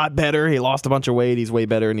got a lot better. He lost a bunch of weight. He's way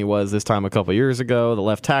better than he was this time a couple years ago. The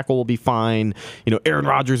left tackle will be fine. You know, Aaron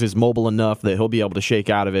Rodgers is mobile enough that he'll be able to shake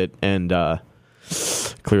out of it. And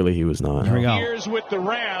clearly he was not. Here we go. Years with the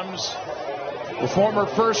Rams, the former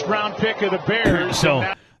first-round pick of the Bears.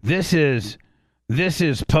 So this is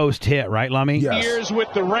post-hit, right, Lummy? Yes. Years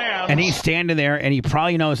with the Rams. And he's standing there, and he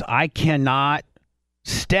probably knows, I cannot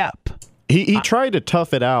step. He tried to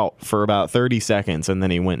tough it out for about 30 seconds, and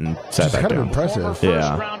then he went and sat back kind of down. impressive.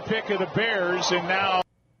 First-round pick of the Bears, and now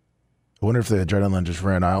I wonder if the adrenaline just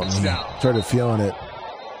ran out and he started feeling it.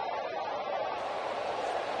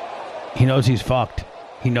 He knows he's fucked.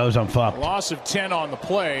 He knows I'm fucked. loss of 10 on the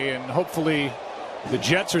play, and hopefully the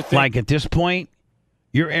Jets are thinking. Like at this point,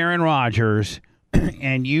 you're Aaron Rodgers,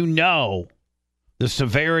 and you know the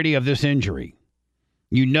severity of this injury.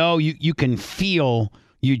 You know you can feel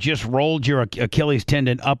you just rolled your Achilles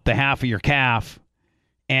tendon up the half of your calf,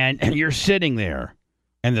 and you're sitting there,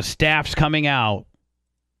 and the staff's coming out,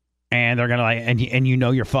 and they're gonna and you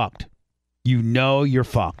know you're fucked. You know you're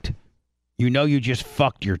fucked. You know you just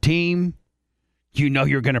fucked your team. You know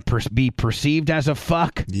you're gonna be perceived as a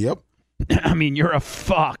fuck. Yep. I mean, you're a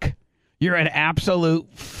fuck. You're an absolute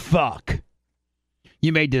fuck.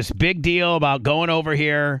 You made this big deal about going over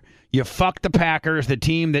here. You fucked the Packers, the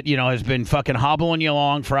team that, has been fucking hobbling you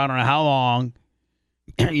along for I don't know how long.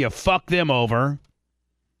 You fucked them over.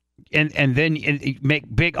 And then you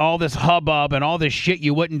make big all this hubbub and all this shit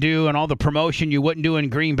you wouldn't do and all the promotion you wouldn't do in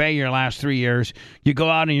Green Bay your last 3 years. You go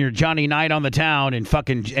out and you're Johnny Knight on the town in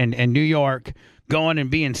fucking and New York, going and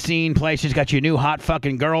being seen places, got your new hot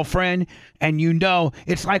fucking girlfriend, and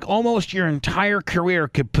it's like almost your entire career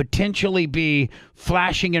could potentially be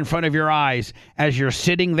flashing in front of your eyes as you're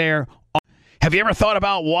sitting there. Have you ever thought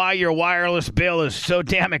about why your wireless bill is so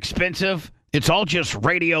damn expensive? It's all just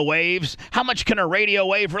radio waves. How much can a radio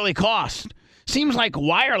wave really cost? Seems like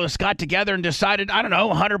wireless got together and decided, I don't know,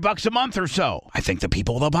 $100 a month or so. I think the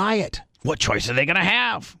people will buy it. What choice are they going to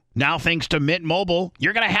have? Now, thanks to Mint Mobile,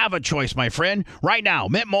 you're going to have a choice, my friend. Right now,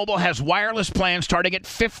 Mint Mobile has wireless plans starting at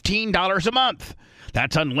 $15 a month.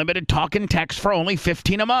 That's unlimited talk and text for only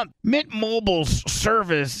 $15 a month. Mint Mobile's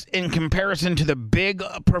service, in comparison to the big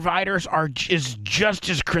providers, is just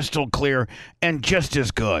as crystal clear and just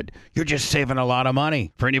as good. You're just saving a lot of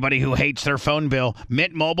money. For anybody who hates their phone bill,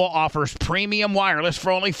 Mint Mobile offers premium wireless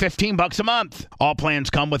for only $15 a month. All plans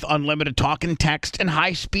come with unlimited talk and text and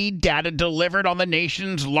high-speed data delivered on the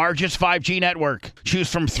nation's largest 5G network. Choose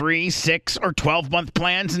from 3, 6, or 12-month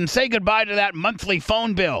plans and say goodbye to that monthly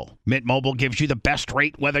phone bill. Mint Mobile gives you the best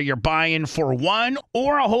rate whether you're buying for one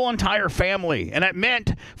or a whole entire family. And at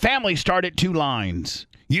Mint, families start at 2 lines.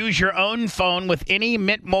 Use your own phone with any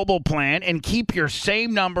Mint Mobile plan and keep your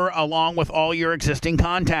same number along with all your existing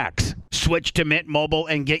contacts. Switch to Mint Mobile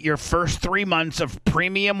and get your first 3 months of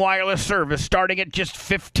premium wireless service starting at just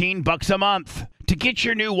 $15 a month. To get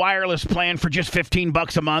your new wireless plan for just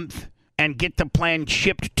 $15 a month and get the plan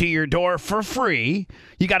shipped to your door for free,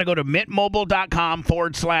 you got to go to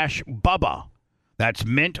mintmobile.com/Bubba. That's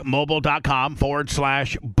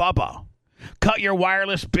mintmobile.com/Bubba. Cut your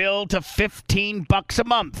wireless bill to $15 a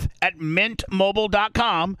month at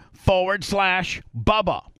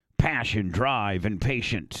mintmobile.com/Bubba. Passion, drive, and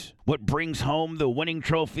patience. What brings home the winning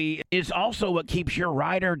trophy is also what keeps your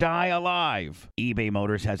ride or die alive. eBay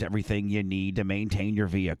Motors has everything you need to maintain your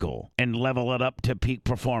vehicle and level it up to peak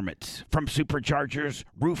performance. From superchargers,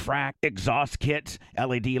 roof rack, exhaust kits,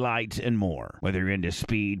 LED lights, and more. Whether you're into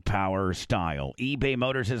speed, power, or style, eBay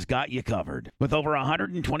Motors has got you covered. With over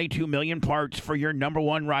 122 million parts for your number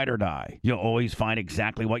one ride or die, you'll always find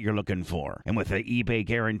exactly what you're looking for. And with the eBay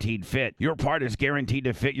Guaranteed Fit, your part is guaranteed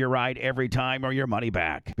to fit your ride every time or your money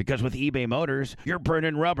back. Because Because with eBay Motors, you're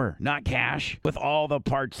burning rubber, not cash, with all the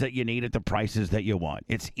parts that you need at the prices that you want.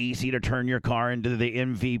 It's easy to turn your car into the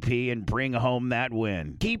MVP and bring home that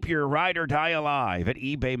win. Keep your ride or die alive at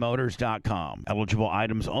ebaymotors.com. Eligible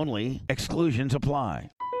items only. Exclusions apply.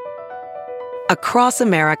 Across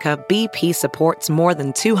America, BP supports more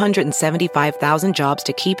than 275,000 jobs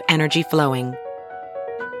to keep energy flowing.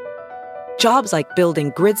 Jobs like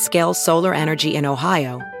building grid-scale solar energy in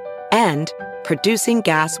Ohio and producing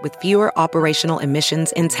gas with fewer operational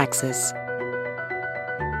emissions in Texas.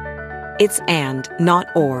 It's and, not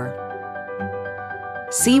or.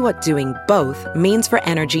 See what doing both means for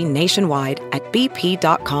energy nationwide at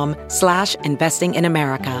bp.com/investing in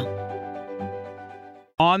America.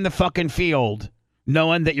 On the fucking field,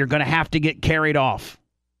 knowing that you're going to have to get carried off.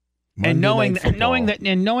 Monday And knowing Night that,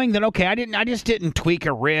 Football. knowing that, okay, I just didn't tweak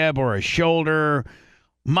a rib or a shoulder.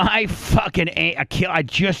 My fucking I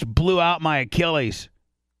just blew out my Achilles.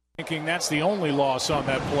 Thinking that's the only loss on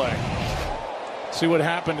that play. See what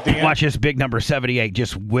happened at the end Watch this big number 78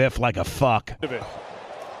 just whiff like a fuck. of it.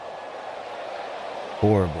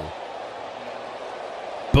 Horrible.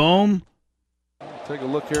 Boom. Take a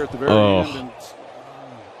look here at the very end, and it's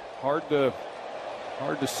hard to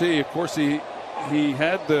see. Of course, he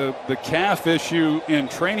had the calf issue in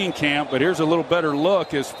training camp, but here's a little better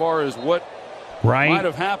look as far as what might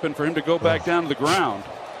have happened for him to go back down to the ground.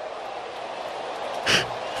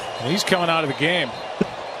 And he's coming out of the game.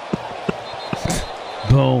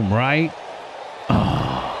 Boom, right?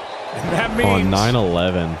 And that means On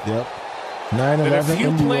 9/11. Yep. that 9/11 if he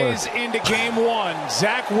in New plays York. into game one,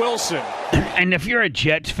 Zach Wilson. And if you're a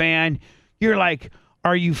Jets fan, you're like,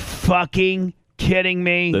 are you fucking kidding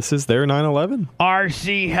me? This is their 9/11?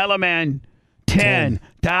 RC Helleman,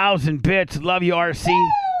 10,000 bits. Love you, RC.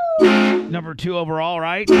 Number 2 overall,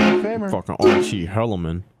 right? Hall of Famer. Fucking Archie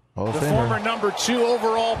Helleman. Hall of The Famer. former number 2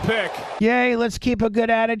 overall pick. Yay! Let's keep a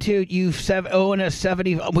good attitude. You owing us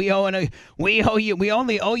 70. We only owe you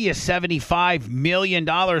 $75 million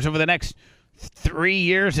over the next 3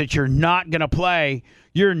 years that you're not gonna play.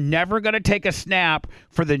 You're never gonna take a snap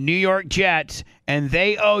for the New York Jets, and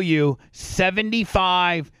they owe you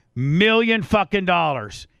 $75 million fucking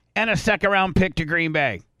dollars and a second-round pick to Green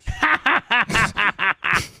Bay.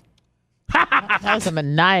 That was a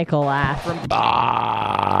maniacal laugh.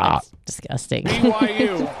 That's disgusting.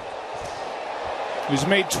 BYU, who's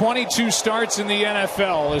made 22 starts in the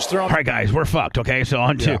NFL, is thrown. All right, guys, we're fucked. Okay, so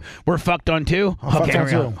on 2. Yeah. We're fucked on 2. fucked Okay, on here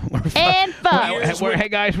we go. two. We're fucked. And fuck. Hey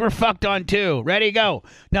guys, we're fucked on 2. Ready, go.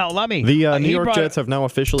 Now, let me. The New he York brought- Jets have now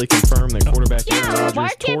officially confirmed that quarterback Aaron Yeah, Rodgers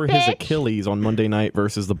mark it, tore his bitch. Achilles on Monday night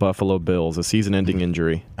versus the Buffalo Bills, a season-ending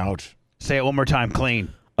injury. Ouch. Say it one more time, clean.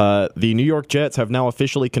 The New York Jets have now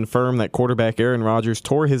officially confirmed that quarterback Aaron Rodgers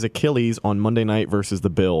tore his Achilles on Monday night versus the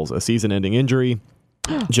Bills, a season-ending injury,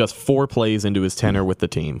 just 4 plays into his tenure with the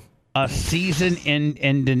team. A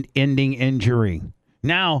season-ending injury.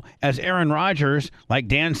 Now, as Aaron Rodgers, like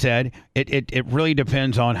Dan said, it really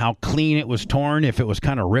depends on how clean it was torn. If it was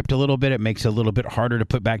kind of ripped a little bit, it makes it a little bit harder to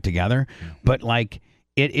put back together. But like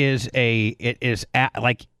it is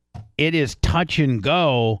touch and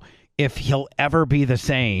go if he'll ever be the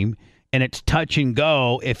same, and it's touch and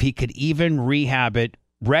go if he could even rehab it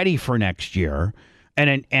ready for next year.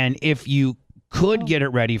 And if you could get it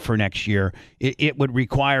ready for next year, it would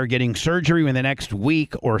require getting surgery in the next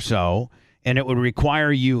week or so, and it would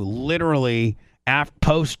require you literally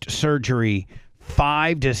post-surgery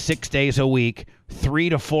 5 to 6 days a week, 3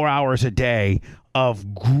 to 4 hours a day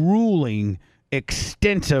of grueling,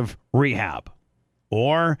 extensive rehab.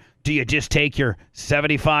 Or do you just take your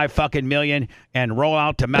 75 fucking million and roll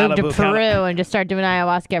out to Move Malibu? to Peru and just start doing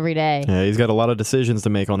ayahuasca every day. Yeah, he's got a lot of decisions to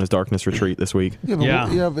make on his darkness retreat this week.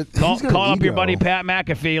 Yeah. but Call, he's got call an up your ego. buddy Pat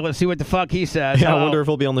McAfee. Let's see what the fuck he says. Yeah, I Hello. wonder if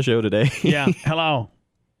he'll be on the show today. Yeah, hello.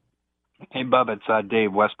 Hey, Bub, it's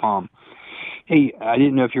Dave, West Palm. Hey, I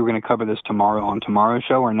didn't know if you were going to cover this tomorrow on tomorrow's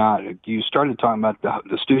show or not. You started talking about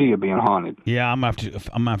the studio being haunted. Yeah, I'm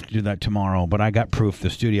gonna have to do that tomorrow. But I got proof the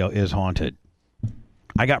studio is haunted.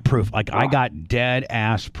 I got proof. Like I got dead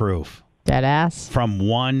ass proof Dead ass. from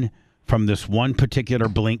this one particular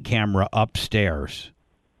Blink camera upstairs.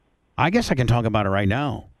 I guess I can talk about it right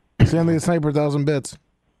now. Stanley the Sniper, 1,000 bits.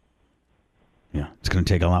 Yeah, it's going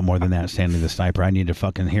to take a lot more than that, Stanley the Sniper. I need to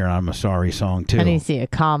fucking hear I'm a sorry song, too. I need to see a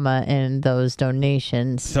comma in those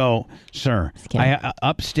donations. So, sir,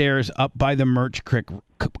 upstairs, up by the merch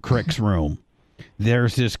crick's room,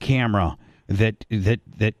 there's this camera that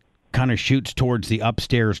kind of shoots towards the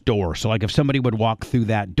upstairs door. So, like, if somebody would walk through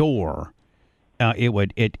that door, and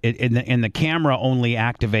the camera only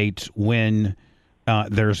activates when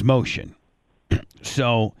there's motion.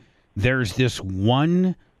 So, there's this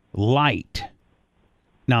one light.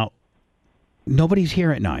 Now, nobody's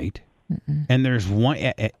here at night. And there's one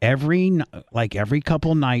every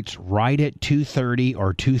couple nights right at 2:30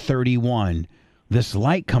 or 2:31, this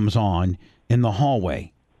light comes on in the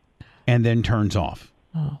hallway and then turns off.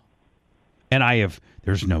 Oh. And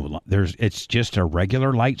it's just a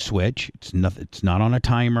regular light switch. It's not on a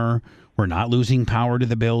timer. We're not losing power to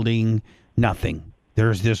the building. Nothing.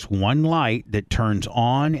 There's this one light that turns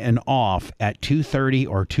on and off at 2:30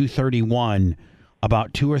 or 2:31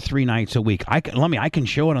 about 2 or 3 nights a week. I can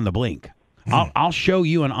show it on the blink. I'll show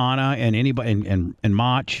you and Anna and anybody and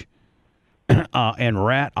Mach and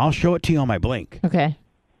Rhett. I'll show it to you on my blink. Okay.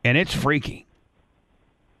 And it's freaky.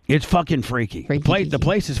 It's fucking freaky. The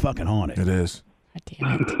place is fucking haunted. It is.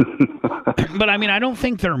 God damn it. But I mean, I don't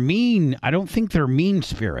think they're mean. I don't think they're mean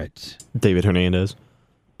spirits. David Hernandez.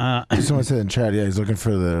 Someone said in chat, yeah, he's looking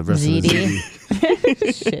for the rest of the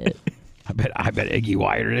ZD. Shit. I bet Iggy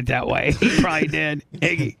wired it that way. He probably did.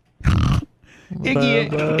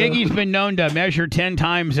 Iggy's been known to measure 10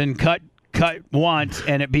 times and cut once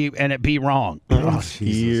and it be wrong. Oh,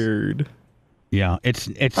 weird. Yeah, it's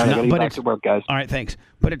all right, not. But back it's to work, guys. All right, thanks.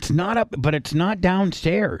 But it's not up. But it's not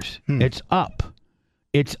downstairs. It's up.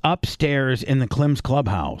 It's upstairs in the Clem's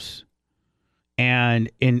clubhouse, and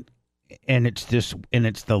it's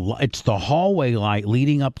the hallway light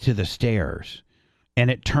leading up to the stairs, and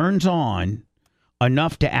it turns on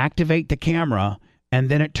enough to activate the camera, and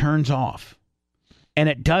then it turns off. And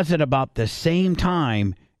it does it about the same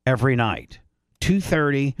time every night,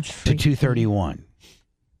 2:30 to 2:31.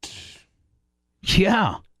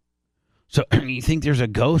 Yeah. So you think there's a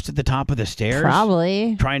ghost at the top of the stairs?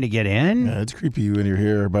 Probably. Trying to get in? Yeah, it's creepy when you're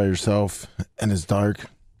here by yourself and it's dark.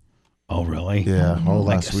 Oh, really? Yeah, all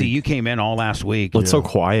last week. See, you came in all last week. Well, it's so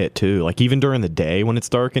quiet, too. Like, even during the day when it's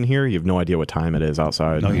dark in here, you have no idea what time it is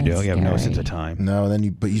outside. No, you do. That's You have no scary. sense of time. No, and then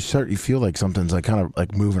you feel like something's like kind of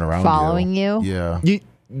like moving around Following you? Yeah.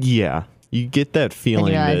 Yeah. You get that And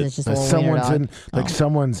feeling you realize that it's just a little wiener dog.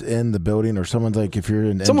 someone's in the building, or someone's like, if you're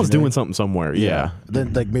in someone's engineering- doing something somewhere. Yeah.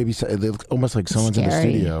 Then like maybe almost like someone's in the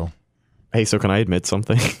Scary. studio. Hey, so can I admit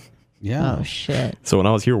something? Yeah. Oh, shit. So when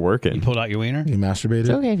I was here working, You pulled out your wiener? You masturbated. It's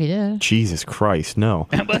okay if you did. Jesus Christ, no.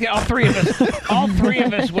 Look, all three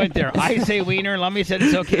of us went there. I say wiener, Lummy said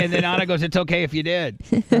it's okay, and then Anna goes, it's okay if you did.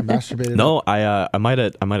 Masturbated. No, I might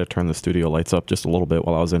have turned the studio lights up just a little bit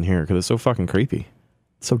while I was in here because it's so fucking creepy.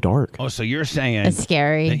 It's so dark. Oh, so you're saying It's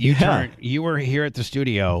scary. that you were here at the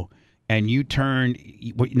studio and you turned.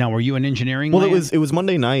 Now, were you in engineering? Well, land? it was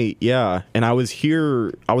Monday night, yeah, and I was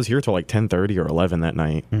here till like 10:30 or 11 that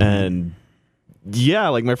night, and yeah,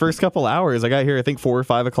 like my first couple hours, I got here I think 4 or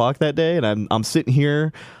 5 o'clock that day, and I'm sitting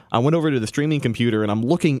here. I went over to the streaming computer and I'm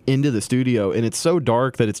looking into the studio, and it's so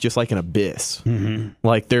dark that it's just like an abyss.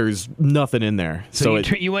 Like there's nothing in there. So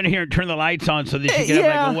you went here and turned the lights on so that you could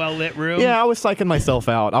have like a well lit room. Yeah, I was psyching myself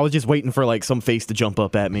out. I was just waiting for like some face to jump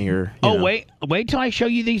up at me, or you know. wait till I show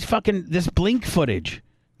you this blink footage.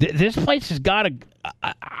 This place has got to.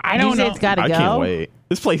 I don't know. It's got to I go. can't wait.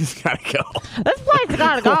 This place has got to go. This place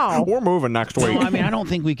got to go. We're moving next week. No, I mean I don't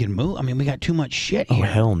think we can move. I mean we got too much shit here. Oh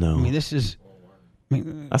hell no. I mean this is.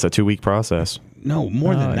 That's a 2-week process. No,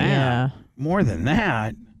 more than that. Yeah. More than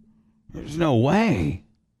that. There's no way.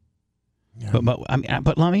 Yeah.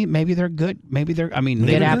 But Lummy, maybe they're good. Maybe they're. I mean,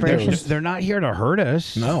 Good apparitions. they're not here to hurt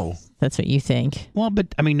us. No. That's what you think. Well, but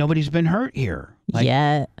I mean, nobody's been hurt here.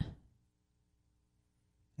 Yet.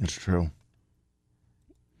 It's true.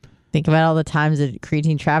 Think about all the times that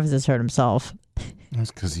Creatine Travis has hurt himself. That's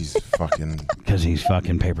because he's fucking. Because he's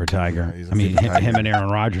fucking Paper Tiger. Yeah, I mean, Paper Tiger. him and Aaron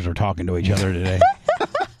Rodgers are talking to each other today.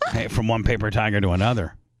 Hey, from one Paper Tiger to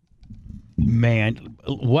another. Man,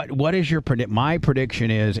 what is your prediction? My prediction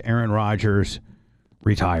is Aaron Rodgers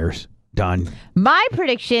retires. Done. My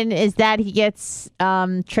prediction is that he gets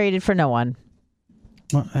traded for no one.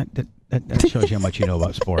 Well, that shows you how much you know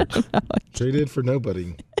about sports. Traded for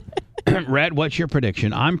nobody. Rhett, what's your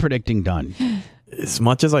prediction? I'm predicting done. As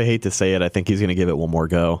much as I hate to say it, I think he's going to give it one more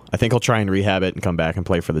go. I think he'll try and rehab it and come back and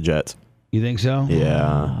play for the Jets. You think so?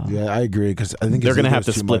 Yeah. Yeah, I agree because I think They're going to have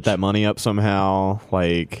ego's to too split much. that money up somehow.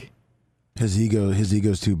 Like His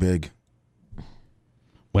ego's too big.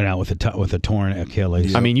 Went out with a torn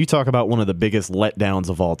Achilles. I mean, you talk about one of the biggest letdowns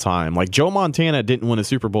of all time. Like Joe Montana didn't win a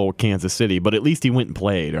Super Bowl with Kansas City, but at least he went and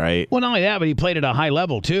played, right? Well, not only that, but he played at a high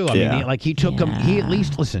level too. I mean, he took them. He at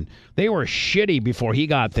least they were shitty before he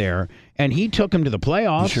got there, and he took them to the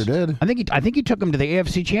playoffs. He sure did. I think he took them to the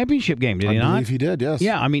AFC Championship game. Did he I not? believe he did. Yes.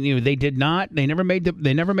 Yeah, I mean, they did not. They never made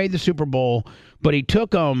the Super Bowl, but he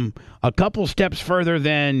took them a couple steps further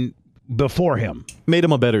than before him. Made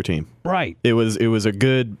him a better team. Right. It was a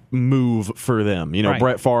good move for them. You know, Right.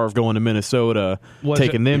 Brett Favre going to Minnesota,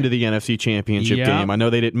 taking them to the NFC Championship game. I know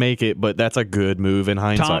they didn't make it, but that's a good move in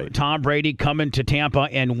hindsight. Tom Brady coming to Tampa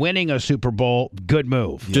and winning a Super Bowl, good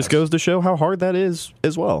move. Just goes to show how hard that is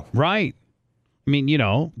as well. Right. I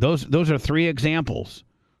mean, those are three examples.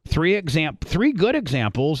 Three good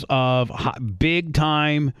examples of big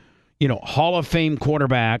time, Hall of Fame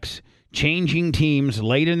quarterbacks changing teams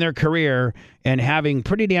late in their career and having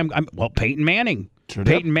pretty damn Peyton Manning. Sure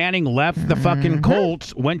Peyton did. Manning left the fucking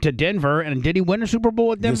Colts, went to Denver, and did he win a Super Bowl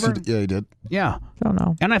with Denver? Yes, he did. Yeah. I don't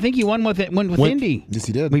know. And I think he won with Indy. Yes,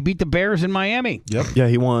 he did. We beat the Bears in Miami. Yep. Yeah,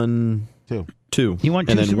 he won two. He won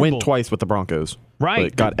two and then Super went Bowls. twice with the Broncos. Right.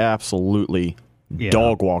 But got absolutely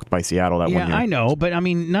dog walked by Seattle that one year. Yeah, I know, but I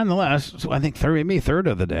mean, nonetheless, so I think third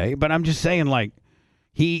of the day. But I'm just saying, like,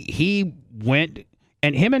 he went,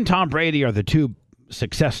 and him and Tom Brady are the two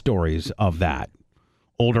success stories of that.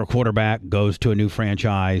 Older quarterback goes to a new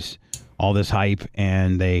franchise, all this hype,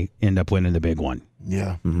 and they end up winning the big one.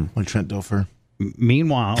 Yeah, like Trent Dilfer.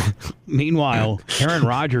 Meanwhile, Aaron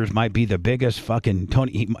Rodgers might be the biggest fucking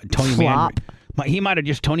Tony Flop. He might have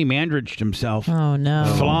just Tony Mandridged himself. Oh,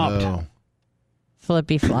 no. Flopped. No.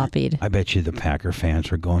 Flippy floppied. I bet you the Packer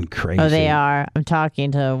fans are going crazy. Oh, they are. I'm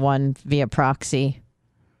talking to one via proxy.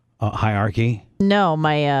 Hierarchy? No,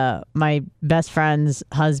 my best friend's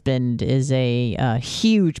husband is a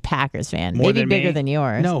huge Packers fan. More Maybe than bigger me? than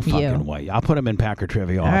yours. No You. fucking way. I'll put him in Packer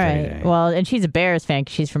trivia all All day. right. Well, and she's a Bears fan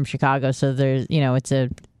 'cause she's from Chicago, so there's, it's a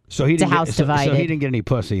So he it's a didn't house get, so divided. he didn't get any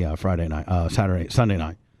pussy Friday night, Sunday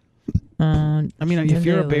night. I I mean, if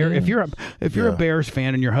you're a Bear, if you're a Yeah. Bears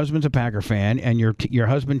fan and your husband's a Packer fan and your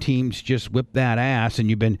husband team's just whipped that ass and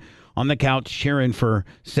you've been on the couch cheering for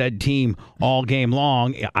said team all game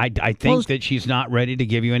long, I think that she's not ready to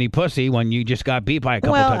give you any pussy when you just got beat by a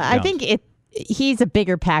couple touchdowns. I think he's a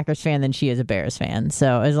bigger Packers fan than she is a Bears fan.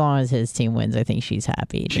 So as long as his team wins, I think she's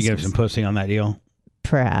happy. She gives some pussy on that deal.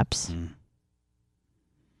 Perhaps.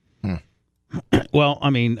 Well, I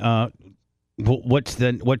mean, what's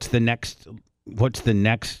the next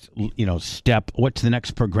step? What's the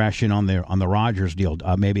next progression on the Rodgers deal?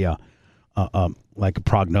 Maybe like a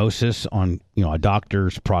prognosis on a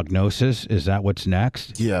doctor's prognosis. Is that what's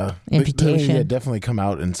next? Yeah. Amputation. Yeah, definitely come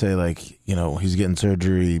out and say, like, he's getting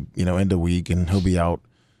surgery, end of week, and he'll be out,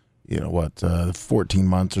 14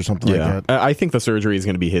 months or something like that. I think the surgery is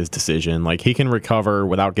going to be his decision. Like, he can recover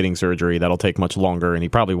without getting surgery. That'll take much longer, and he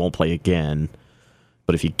probably won't play again.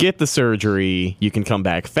 But if you get the surgery, you can come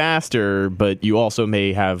back faster, but you also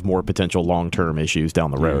may have more potential long-term issues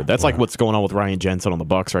down the road. That's like what's going on with Ryan Jensen on the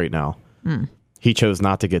Bucs right now. He chose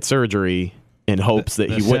not to get surgery in hopes that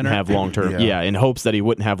he wouldn't have long-term in hopes that he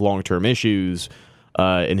wouldn't have long-term issues,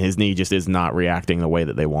 and his knee just is not reacting the way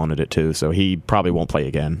that they wanted it to, so he probably won't play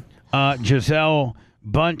again. Giselle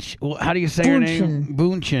Bunch, how do you say her name?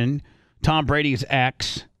 Bündchen, Tom Brady's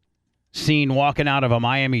ex, seen walking out of a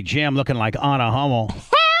Miami gym looking like Anna Hummel. Hell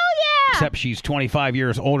yeah! Except she's 25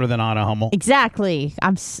 years older than Anna Hummel. Exactly.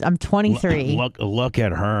 I'm 23. Look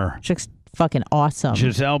at her. She looks fucking awesome.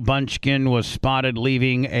 Giselle Bunchkin was spotted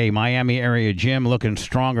leaving a Miami area gym looking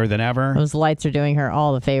stronger than ever. Those lights are doing her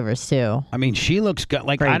all the favors too. I mean, she looks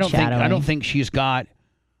like Great I don't shadowing. think she's got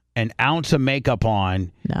an ounce of makeup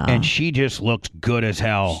on, No. and she just looks good as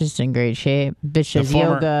hell. She's in great shape. Bitch does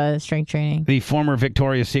yoga, strength training. The former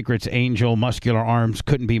Victoria's Secret's angel muscular arms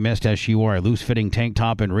couldn't be missed as she wore a loose-fitting tank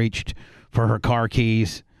top and reached for her car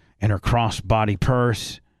keys and her crossbody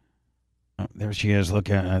purse. Oh, there she is. Look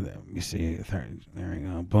at let me see. There we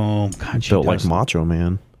go. Boom. God, she Built like does- Macho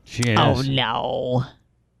Man. She is. Oh no.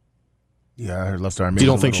 Yeah, her left arm. You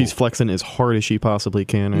don't think she's flexing as hard as she possibly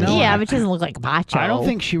can? Or No, Yeah, but she doesn't look like a macho. I don't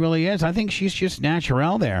think she really is. I think she's just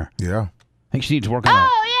natural there. Yeah. I think she needs to work on her.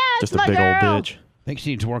 Oh yeah, just it's a big my old girl. bitch. I think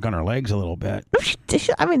she needs to work on her legs a little bit.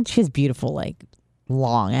 I mean, she has beautiful, like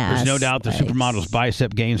long ass. There's no doubt the legs. supermodel's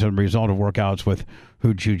bicep gains are the result of workouts with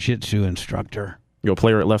her jiu-jitsu instructor. Go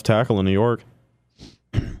play her at left tackle in New York.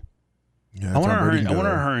 Yeah, I wonder Tom Brady can do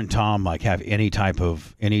her and Tom like have any type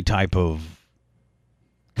of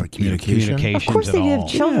like communication. Of course, at they all. have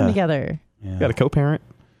children Yeah. together. Yeah. Got a co-parent.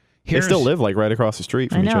 They still live like right across the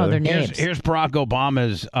street I from each know other. their names, Here's Barack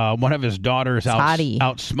Obama's one of his daughters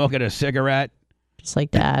out smoking a cigarette. just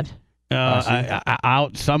like Dad.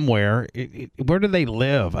 Out somewhere. Where do they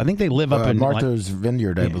live? I think they live up in Martha's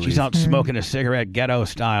Vineyard, I believe. She's out smoking a cigarette, ghetto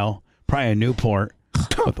style, probably in Newport,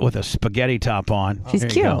 with a spaghetti top on. She's There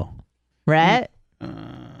you cute. go. Rhett,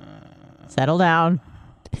 settle down.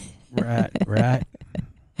 Rat.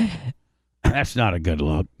 That's not a good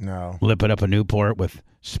look. No. Lipping up a Newport with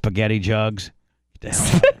spaghetti jugs.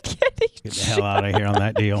 Spaghetti Get the hell out of here on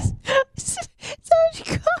that deal.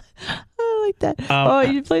 I like that.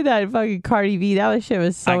 You played that in fucking Cardi B. That shit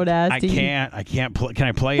was so nasty. I can't play. Can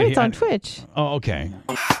I play But it? it's on Twitch. Oh, okay.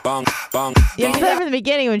 You have to play it from the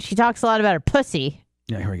beginning when she talks a lot about her pussy.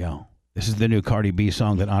 Yeah, here we go. This is the new Cardi B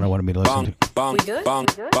song that Anna wanted me to listen to. We good?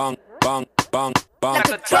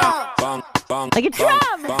 Like a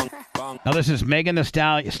drum. Now, this is Megan Thee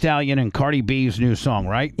Stallion and Cardi B's new song,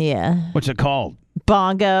 right? Yeah. What's it called?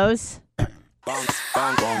 Bongos.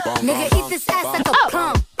 Nigga, eat this ass like a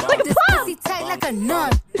plum. Like this pussy tight like a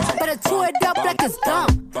nun. Better chew it up like it's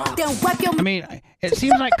gum. Then wipe your. I mean, it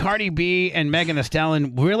seems like Cardi B and Megan Thee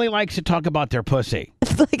Stallion really likes to talk about their pussy.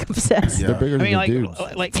 Like obsessed. Yeah. They're bigger than the dudes.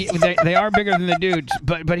 They are bigger than the dudes.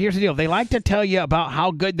 But here's the deal: they like to tell you about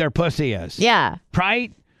how good their pussy is. Yeah.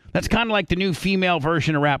 Right? That's kind of like the new female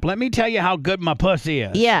version of rap. Let me tell you how good my pussy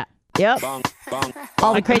is. Yeah. Yep.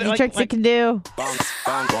 All the crazy tricks it can do.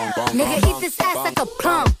 Nigga, eat this ass like a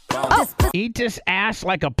plum. Eat this ass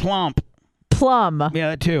like a plump. Plum.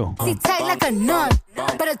 Yeah, that too. Pussy tight like a nun.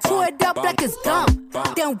 Better chew it up like it's gum.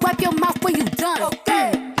 Then wipe your mouth when you done.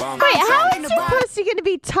 Wait, how is your pussy going to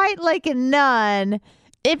be tight like a nun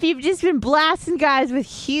if you've just been blasting guys with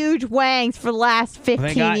huge wangs for the last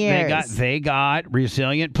 15 years? They got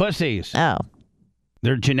resilient pussies. Oh.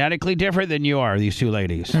 They're genetically different than you are, these two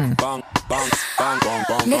ladies. Nigga,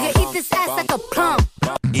 eat this ass like a plum.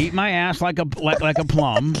 Eat my ass like a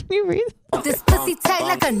plum. Can you read? This pussy tight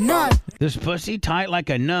like a nun. This pussy tight like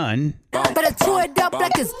a nun. Better chew it up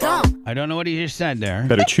like it's gum. I don't know what he just said there.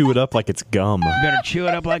 Better chew it up like it's gum. Better chew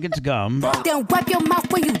it up like it's gum. Then wipe your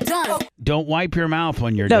mouth when you done. Don't wipe your mouth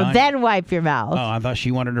when you're done. No, then wipe your mouth. Oh, I thought she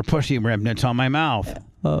wanted her pussy remnants on my mouth.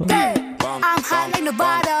 I'm hot like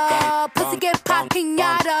Nevada. Pussy get pop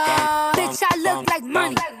pinata. Bitch, I look like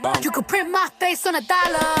money. You could print my face on $1. Beat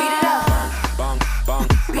it up.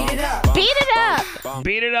 Beat it up. Beat it up.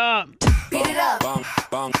 Beat it up. Beat it up.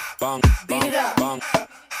 Beat it up.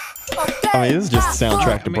 I mean, this is just the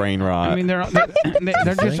soundtrack to Brain Rot. I mean, they're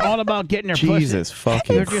just all about getting their pussy. Jesus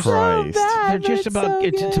fucking They're just Christ. They're just about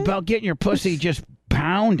it's about getting your pussy just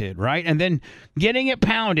pounded, right? And then getting it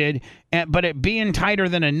pounded, but it being tighter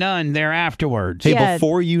than a nun there afterwards. Hey, Yeah.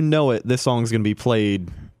 before you know it, this song's going to be played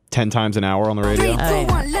 10 times an hour on the radio. You're not going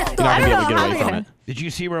to be able to get away from it. Did you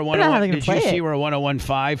see where know how they're gonna play it.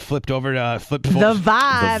 1015 flipped over to flip The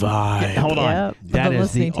vibe. The vibe. Hold on. Yep, That I'm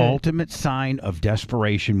is the listening to it. ultimate sign of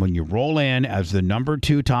desperation when you roll in as the number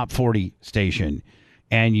 2 top 40 station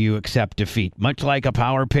and you accept defeat. Much like a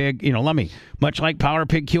Power Pig, much like Power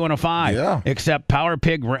Pig Q105. Yeah. Except Power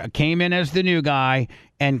Pig came in as the new guy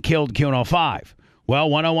and killed Q105. Well,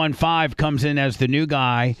 1015 comes in as the new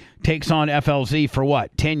guy, takes on FLZ for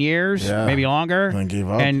what, 10 years? Yeah. Maybe longer? And gave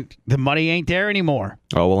up. And the money ain't there anymore.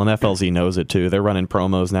 Oh, well, and FLZ knows it, too. They're running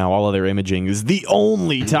promos now. All of their imaging is the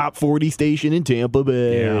only top 40 station in Tampa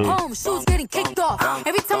Bay. Yeah. Home shoes getting kicked off.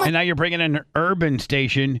 Every time And now you're bringing in an urban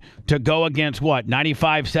station to go against what,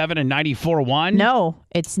 95.7 and 94.1? No,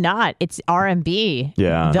 it's not. It's R&B.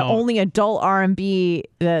 Yeah. The only adult R&B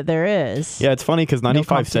that there is. Yeah, it's funny because 95.7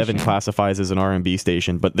 competition. classifies as an R&B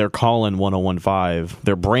station, but they're calling 101.5.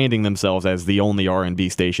 They're branding themselves as the only R&B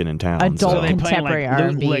station in town. Adult So they play contemporary like,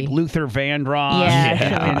 R&B. like Luther Vandross Yeah.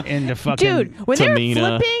 and the fucking... Dude, when they were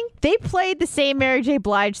Tamina. flipping, they played the same Mary J.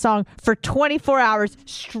 Blige song for 24 hours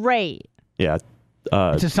straight. Yeah.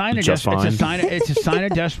 It's a sign of just fine. it's a sign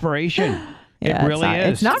of desperation. Yeah, It really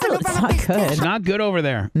is. It's not good. It's not good over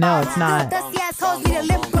there. No, it's not.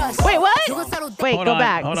 Wait, what? Wait, Hold go on,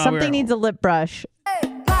 back. hold on, Something we're- needs a lip brush.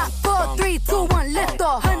 5, 4, 3, 2, 1, lift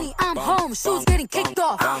off. Honey, I'm home. Shoes getting kicked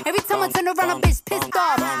off. Every time I turn around, a bitch pissed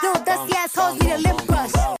off. Little dusty assholes need a lip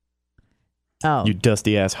brush. Oh. You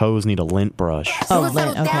dusty ass hoes need a lint brush. Oh,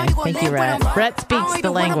 lint. Okay. Thank you, Rhett. Rhett speaks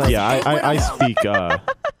the language. Yeah, I speak jive.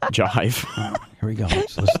 Here we go.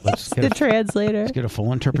 Let's The get translator. a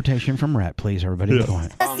full interpretation from Rhett, please. Everybody be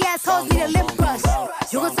quiet. Dusty assholes need a lip brush.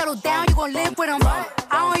 You gon' settle down, you gon' live with him. I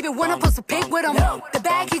don't even wanna post a pic with him. The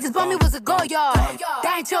bag he just bought me was a go yard.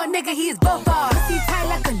 That ain't your nigga, he is both bars. Pussy tight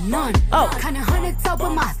like a nun. Kinda hunted up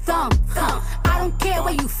with my thumb. I don't care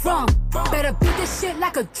where you from. Better beat this shit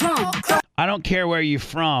like a drum. I don't care where you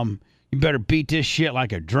from. You better beat this shit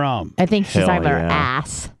like a drum. I think she's Hell talking about her yeah.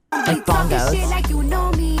 ass. Like Shit bongos. like you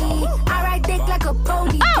know me. I ride dick like a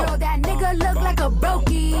pony. Girl, that nigga look like a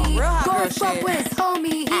brokey. Go fuck with his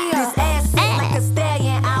homie. This ass sit like a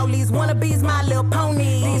stallion. All these wannabes, my little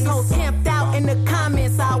pony. These hoes camped out in the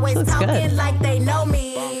comments, always That's talking good. like they know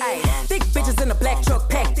me. Thick bitches in a black truck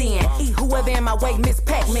packed in. Eat who whoever in my way, Miss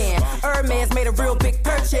Pac-Man. Hermes made a real big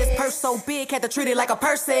purchase. Purse so big, had to treat it like a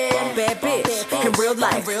person. Bad bitch, in real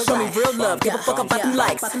life, show me real love. Give a fuck about them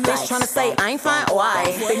likes. Bitch tryna say I ain't fine,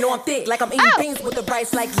 why? They know I'm thick, like I'm eating beans with the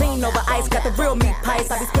rice, like lean over ice. Got the real meat pies.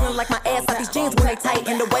 I be spinning like my ass, like these jeans when they tight.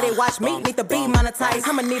 And the way they watch me, need to be monetized.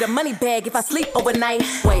 I'ma need a money bag if I sleep overnight.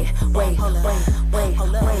 Wait.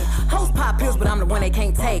 Hoes pop pills, but I'm the one they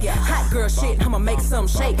can't take. Hot girl shit, I'ma make some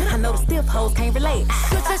shake. I know the stiff hoes can't relate.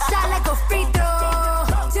 Shoot your shot like a free throw.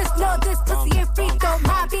 Just know this pussy ain't free throw.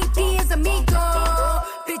 My BD is amigo.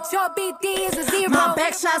 Bitch, your BD is a zero. My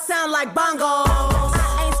back shot sound like bongos.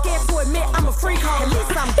 I ain't scared to admit I'm a freak hoe. At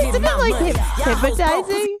least I'm getting my money. Isn't it like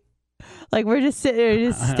hypnotizing? Like we're just sitting there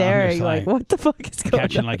just staring, like what the fuck is going on?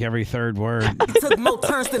 Catching like every third word. Took more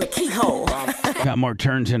turns than a keyhole. Got more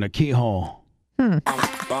turns than a keyhole. Like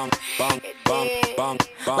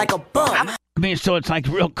a bum. I mean, so it's like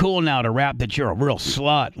real cool now to rap that you're a real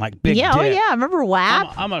slut, like big yeah, dick. Oh yeah, I remember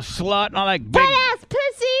WAP. I'm a slut and I like big ass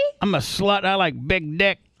pussy. I'm a slut and I like big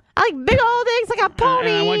dick. I like big old dicks like a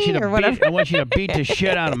pony. And I want you to or whatever. I want you to beat the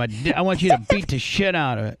shit out of my dick. I want you to beat the shit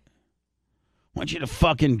out of it. I want you to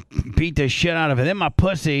fucking beat the shit out of it. Then my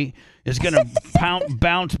pussy is going to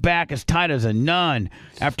bounce back as tight as a nun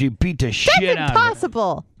after you beat the shit out of it. That's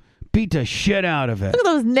impossible. Beat the shit out of it. Look at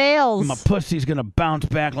those nails. My pussy's going to bounce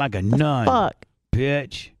back like a nun. Fuck.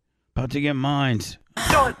 Bitch. About to get mines.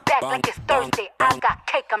 Throw it back like it's Thursday. I got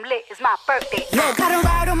cake, I'm lit, it's my birthday. Yo, gotta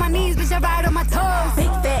ride on my knees, bitch, I ride on my toes. Big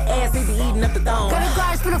fat ass, they be eating up the thong. Got a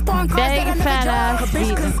garage full of foreign cars that I Big fat never ass drove.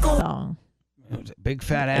 eating up the thong. Big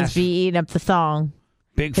fat ass. It's be eating up the thong.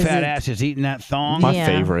 Big fat ass is eating that thong. My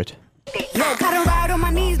favorite. Yo, gotta ride on my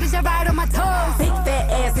knees, bitch, I ride on my toes. Big fat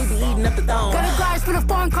ass, they be eating up the thong. Got a garage full of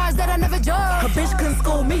foreign cars that I never drove. A bitch couldn't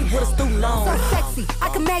school me with a student loan. So sexy, I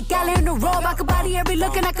can make galley in the robe. I can body every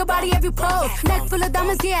look and I can body every pose. Neck full of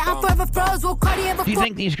diamonds, yeah, I'm forever froze. Will Cartier ever Do you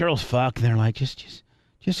think these girls fuck? They're like, just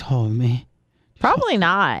hold me. Probably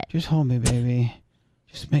not. Just hold me, baby.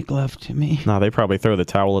 Just make love to me. No, they probably throw the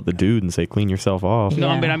towel at the dude and say, clean yourself off.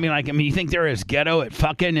 No, but I mean, you think they're as ghetto at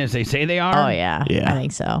fucking as they say they are? Oh yeah, I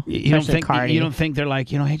think so. You don't Especially think Cardi. you don't think they're like,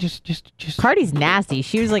 hey, just. Cardi's nasty.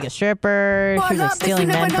 She was like a stripper. She was like stealing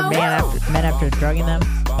men from men after drugging them.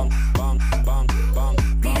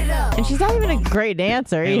 And she's not even a great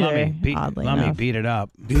dancer Hey, either. let me beat it up.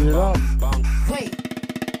 Beat it up. Wait,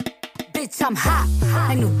 bitch, I'm hot.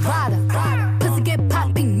 I knew Prada. Pussy get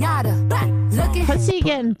pop pinata. Looking Pussy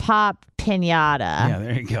getting pop pinata. Yeah,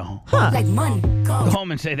 there you go. like money. Go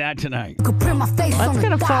home and say that tonight. Could print my face What's on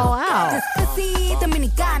gonna the fall dollar. out? This pussy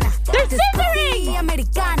dominicana. They're This scissoring! pussy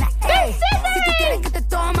americana. Hey, si tú quieres que te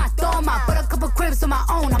toma. Put a couple cribs on my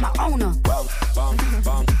own. I'm my owner.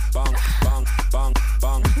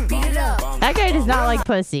 Beat it up. That guy does not like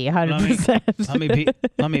pussy. 100%.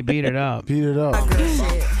 Let me beat it up. Beat it up.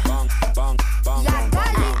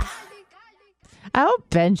 I hope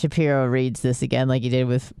Ben Shapiro reads this again like he did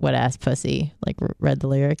with Wet Ass Pussy. Like read the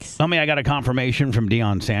lyrics. I got a confirmation from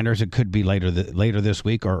Deion Sanders. It could be later this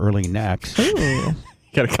week or early next. Ooh.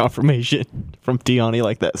 Got a confirmation from Dion. He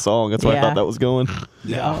liked that song. That's why I thought that was going.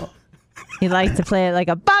 Yeah. He likes to play it like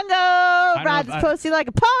a bongo, ride his pussy like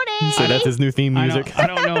a pony. So that's his new theme music. I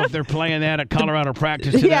don't know if they're playing that at Colorado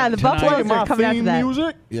practice. Yeah, the tonight. Buffaloes are coming after that.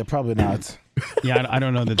 Music? Yeah, probably not. Yeah, I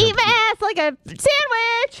don't know that. Eat my ass like a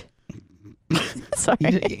sandwich.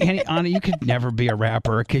 Sorry. Anna, you could never be a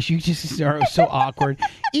rapper because you just are so awkward.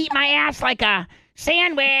 Eat my ass like a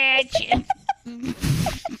sandwich.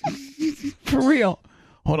 For real.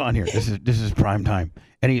 Hold on here. This is prime time.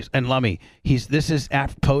 And Lummy, this is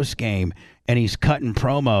after post game, and he's cutting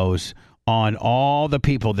promos on all the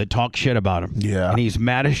people that talk shit about him. Yeah. And he's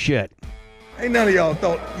mad as shit. Ain't none of y'all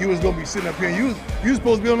thought you was gonna be sitting up here. You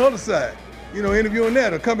supposed to be on the other side, interviewing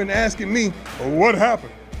that or coming and asking me, well, what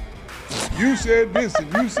happened? You said this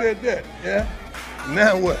and you said that, yeah?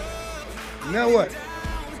 Now what? Now what?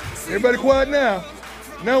 Everybody quiet now.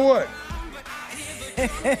 Now what?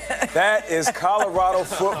 That is Colorado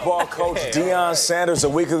football coach Deion Sanders a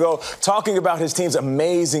week ago talking about his team's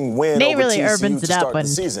amazing win Nate over really TCU urbans to it up start when the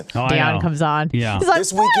season. Deion comes on. Yeah. He's like,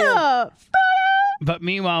 This weekend. But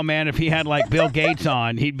meanwhile, man, if he had like Bill Gates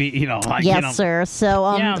on, he'd be, yes, sir. So,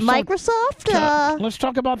 Microsoft. Let's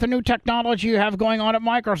talk about the new technology you have going on at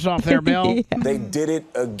Microsoft there, Bill. Yeah. They did it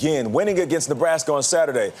again, winning against Nebraska on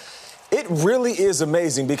Saturday. It really is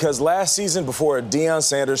amazing because last season, before Deion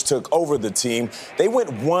Sanders took over the team, they went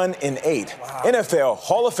 1-8. Wow. NFL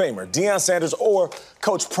Hall of Famer Deion Sanders, or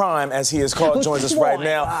Coach Prime, as he is called, joins us right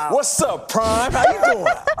now. Wow. What's up, Prime? How you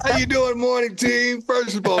doing? How you doing, morning team?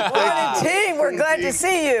 First of all, thank you. Team, we're glad to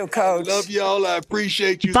see you, Coach. I love y'all. I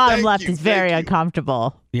appreciate you. Bottom Thank left you. is very Thank you.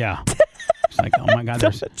 uncomfortable. Yeah. It's like, oh my God,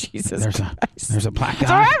 there's a black guy.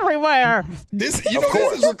 They're everywhere. This is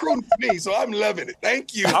recruiting for me, so I'm loving it.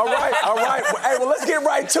 Thank you. All right. Hey, well, let's get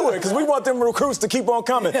right to it because we want them recruits to keep on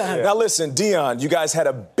coming. Now, listen, Deion, you guys had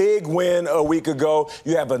a big win a week ago.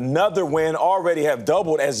 You have another win, already have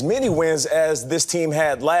doubled as many wins as this team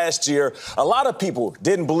had last year. A lot of people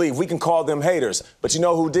didn't believe. We can call them haters. But you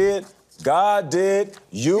know who did? God did,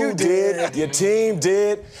 you did, your team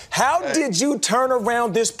did. How did you turn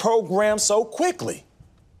around this program so quickly?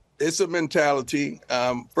 It's a mentality.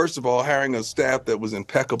 First of all, hiring a staff that was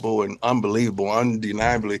impeccable and unbelievable,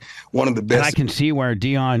 undeniably one of the best. And I can see where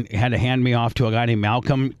Deion had to hand me off to a guy named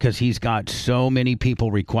Malcolm because he's got so many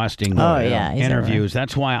people requesting interviews.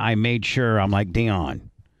 That's why I made sure. I'm like, Deion,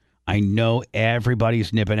 I know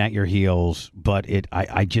everybody's nipping at your heels, but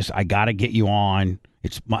I got to get you on.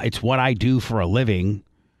 It's what I do for a living,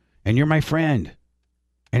 and you're my friend.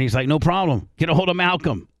 And he's like, no problem. Get a hold of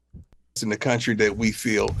Malcolm. In the country that we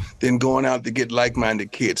feel, then going out to get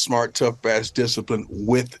like-minded kids, smart, tough, fast, disciplined,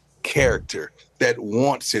 with character, that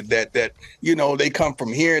wants it, that they come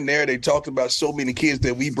from here and there. They talked about so many kids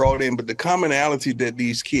that we brought in, but the commonality that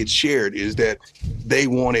these kids shared is that they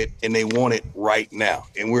want it, and they want it right now.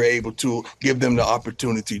 And we're able to give them the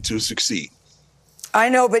opportunity to succeed. I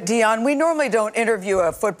know, but Deion, we normally don't interview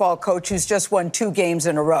a football coach who's just won 2 games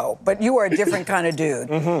in a row, but you are a different kind of dude.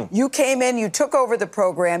 Mm-hmm. You came in, you took over the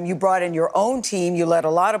program, you brought in your own team, you let a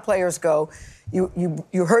lot of players go, you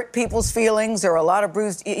hurt people's feelings, there are a lot of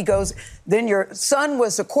bruised egos. Then your son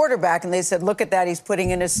was a quarterback, and they said, look at that, he's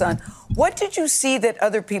putting in his son. What did you see that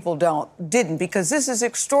other people didn't? Because this is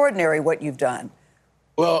extraordinary what you've done.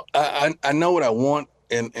 Well, I know what I want.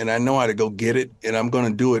 And I know how to go get it, and I'm going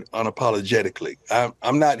to do it unapologetically.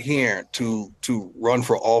 I'm not here to run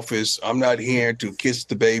for office. I'm not here to kiss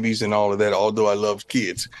the babies and all of that, although I love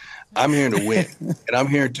kids. I'm here to win, and I'm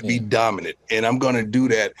here to be dominant, and I'm going to do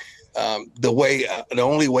that the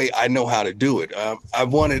only way I know how to do it.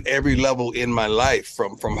 I've won at every level in my life,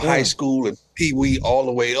 from high school and pee-wee all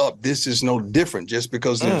the way up. This is no different. Just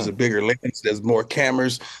because there's a bigger lens, there's more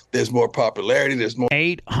cameras, there's more popularity, there's more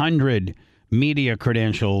 800 media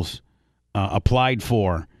credentials applied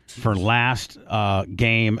for last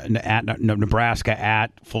game at Nebraska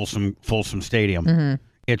at Folsom Stadium. Mm-hmm.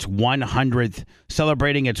 It's 100th,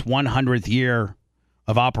 celebrating its 100th year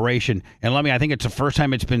of operation. And I think it's the first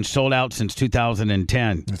time it's been sold out since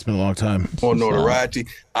 2010. It's been a long time. More notoriety.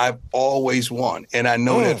 I've always won, and I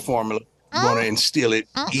know that formula. I'm going to instill it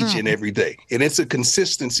each and every day. And it's a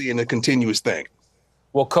consistency and a continuous thing.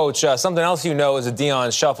 Well, Coach, something else you know is a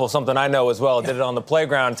Deion shuffle, something I know as well. I did it on the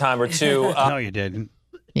playground a time or two. No, you didn't.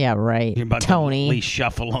 Yeah, right. You're about Tony. The least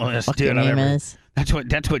shuffle on this dude I've ever. That's what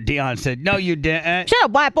Deion said. No, you didn't. Shut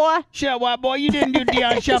up, white boy. Shut up, white boy. You didn't do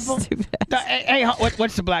Deion shuffle. Hey,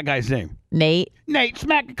 what's the black guy's name? Nate. Nate,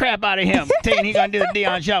 smack the crap out of him. Tell you he gonna do the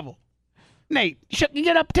Deion shuffle. Nate,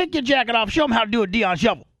 get up, take your jacket off. Show him how to do a Deion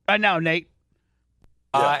shuffle. Right now, Nate.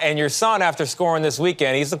 And your son, after scoring this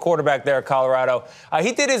weekend, he's the quarterback there at Colorado.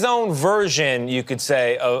 He did his own version, you could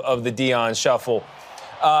say, of the Deion shuffle.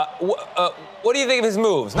 What do you think of his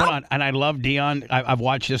moves? Hold on. And I love Deion. I've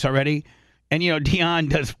watched this already. And, Deion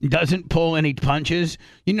doesn't pull any punches.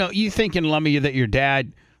 You thinking, Lummy, that your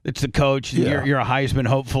dad, that's the coach, you're a Heisman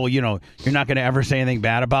hopeful, you're not going to ever say anything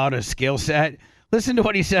bad about his skill set. Listen to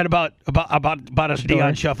what he said about his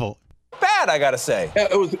Deion shuffle. Bad, I gotta say. Yeah,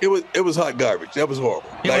 it was hot garbage. That was horrible.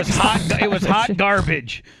 It was hot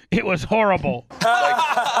garbage. It was horrible.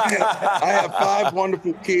 I have 5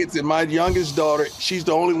 wonderful kids, and my youngest daughter, she's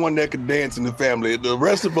the only one that could dance in the family. The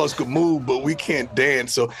rest of us could move, but we can't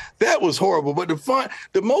dance. So that was horrible. But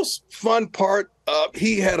the most fun part,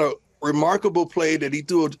 he had a remarkable play that he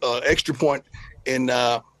threw an extra point, and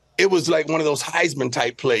it was like one of those Heisman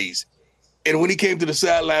type plays. And when he came to the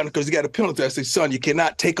sideline, because he got a penalty, I said, son, you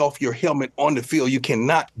cannot take off your helmet on the field. You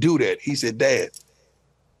cannot do that. He said, Dad,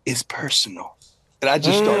 it's personal. And I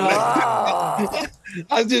just started laughing.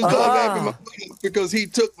 I just started laughing because he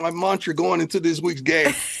took my mantra going into this week's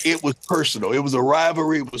game. It was personal. It was a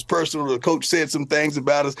rivalry. It was personal. The coach said some things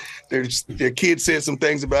about us. Their kids said some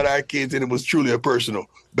things about our kids, and it was truly a personal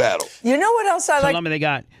battle. You know what else I like? They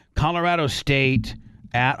got Colorado State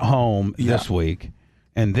at home this week.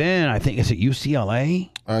 And then I think, is it UCLA?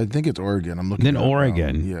 I think it's Oregon. I'm looking. Then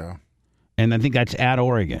Oregon. Yeah. And I think that's at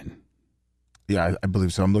Oregon. Yeah, I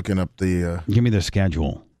believe so. I'm looking up the. Give me the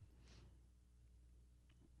schedule.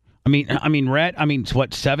 I mean, Rhett.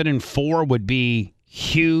 7-4 would be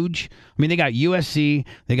huge. They got USC,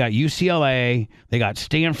 they got UCLA, they got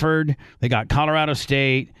Stanford, they got Colorado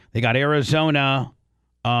State, they got Arizona,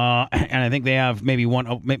 and I think they have maybe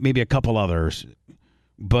a couple others.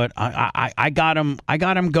 but I got them. I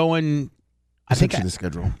got them going. I think the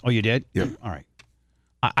schedule. Oh, you did? Yep. All right.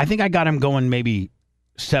 I think I got them going maybe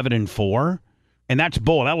 7-4, and that's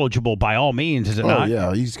bowl eligible by all means, is it not? Oh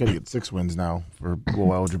yeah, you just got to get 6 wins now for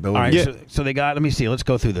bowl eligibility. All right. So they got. Let me see. Let's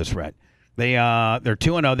go through this, Rhett. They're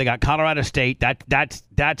 2-0. They got Colorado State. That's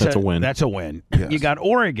a win. That's a win. Yes. You got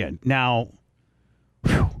Oregon now.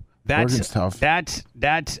 Oregon's tough.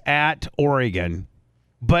 That's at Oregon,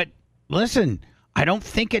 but listen, I don't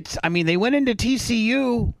think it's. I mean, they went into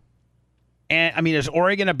TCU, and I mean, is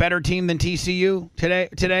Oregon a better team than TCU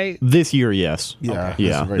today? This year, yes. Yeah, okay.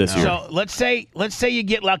 Yeah, this year. So let's say you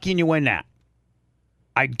get lucky and you win that.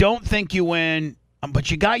 I don't think you win,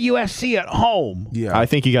 but you got USC at home. Yeah, I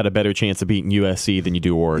think you got a better chance of beating USC than you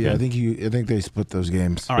do Oregon. Yeah, I think they split those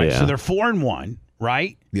games. All right, so they're 4-1,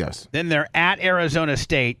 right? Yes. Then they're at Arizona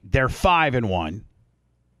State. They're 5-1.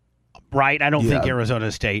 Right? I don't think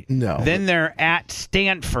Arizona State. No. Then they're at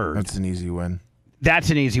Stanford. That's an easy win. That's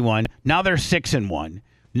an easy one. Now they're 6-1.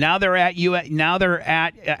 Now they're at UCLA.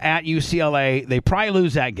 They probably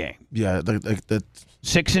lose that game. Yeah, that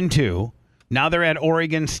 6-2. Now they're at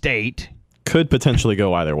Oregon State. Could potentially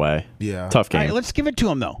go either way. Yeah. Tough game. All right, let's give it to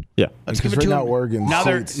them though. Yeah. Let's give it to them. Oregon now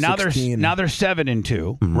they're 16. now they're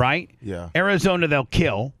 7-2, right? Yeah. Arizona they'll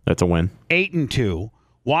kill. That's a win. 8-2.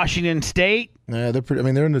 Washington State. Yeah, they're pretty. I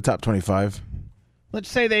mean, they're in the top 25. Let's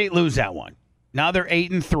say they lose that one. Now they're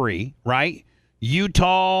 8-3, right?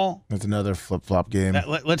 Utah. That's another flip-flop game.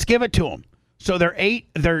 Let's give it to them. So they're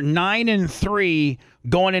 9-3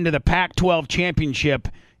 going into the Pac-12 championship,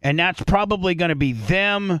 and that's probably going to be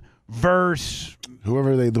them versus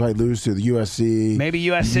whoever they might lose to, the USC, maybe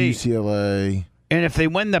USC, UCLA. And if they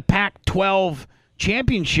win the Pac-12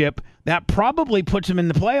 championship, that probably puts them in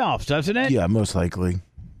the playoffs, doesn't it? Yeah, most likely.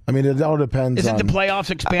 I mean, it all depends. Isn't the playoffs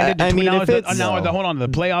expanded to 20 now? Hold on, the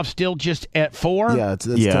playoffs still just at 4? Yeah,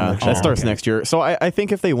 that starts next year. So I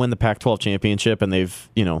think if they win the Pac-12 championship and they've,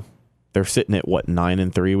 they're sitting at what,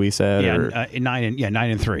 9-3, we said? Yeah,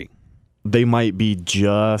 9-3. They might be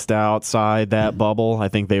just outside that bubble. I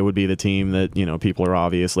think they would be the team that, people are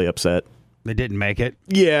obviously upset. They didn't make it.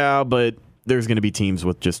 Yeah, but there's going to be teams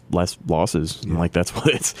with just less losses. Yeah. Like that's what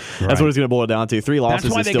it's going to boil down to. 3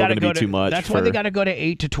 losses is still going to be too much. That's why they got to go to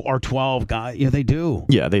 8 or 12 guys. Yeah, they do.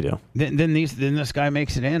 Yeah, they do. Then this guy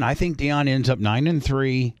makes it in. I think Deion ends up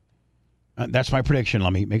 9-3. That's my prediction.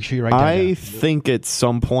 Let me make sure you write that down. I think at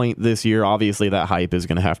some point this year, obviously that hype is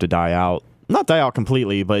going to have to die out. Not die out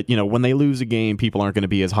completely, but when they lose a game, people aren't going to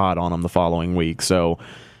be as hot on them the following week. So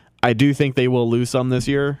I do think they will lose some this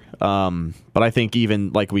year. But I think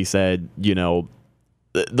even like we said,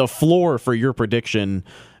 the floor for your prediction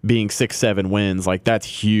being 6-7 wins, like that's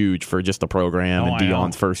huge for just the program and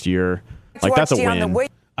Deion's first year. Like that's a win.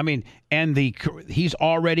 I mean, and he's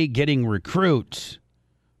already getting recruits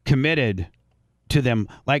committed to them.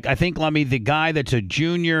 Like I think, Lummy, the guy that's a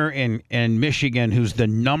junior in Michigan who's the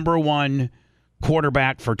number 1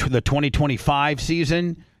 quarterback for the 2025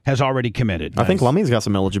 season has already committed. I think Lummy's got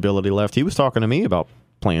some eligibility left. He was talking to me about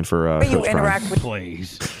playing for you interact with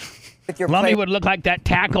please. Lummy would look like that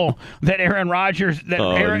tackle that Aaron Rodgers.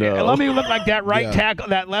 Lummy would look like that tackle,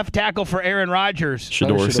 that left tackle for Aaron Rodgers.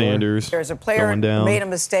 Shador Sanders. There's a player who made a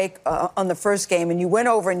mistake on the first game, and you went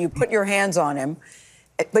over and you put your hands on him,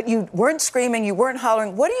 but you weren't screaming, you weren't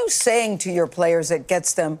hollering. What are you saying to your players that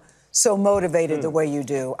gets them so motivated the way you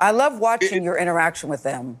do? I love watching your interaction with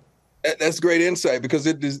them. That's great insight because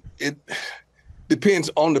it depends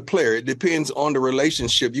on the player. It depends on the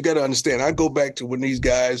relationship. You got to understand, I go back to when these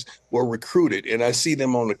guys were recruited and I see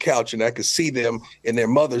them on the couch and I could see them and their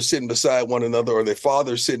mother sitting beside one another or their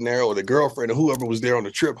father sitting there or the girlfriend or whoever was there on the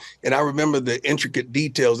trip. And I remember the intricate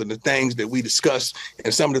details and the things that we discussed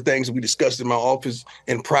and some of the things that we discussed in my office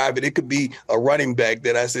in private. It could be a running back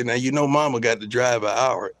that I said, now, mama got to drive an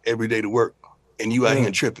hour every day to work and you out here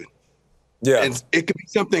tripping. Yeah. And it could be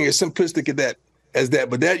something as simplistic as that.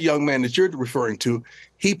 But that young man that you're referring to,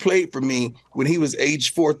 he played for me when he was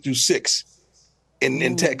age 4 through 6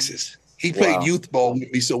 in Texas. He played youth ball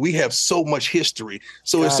with me. So we have so much history.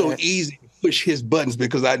 So it's so easy to push his buttons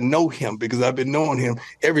because I know him, because I've been knowing him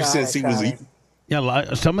ever since he was a youth.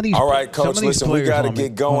 Yeah, some of these. All right, Coach. Listen, we got to Lummy,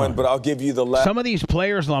 get going, but I'll give you the last. Some of these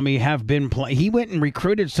players, Lummy, have been playing. He went and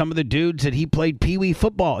recruited some of the dudes that he played Pee Wee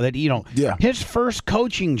football. That his first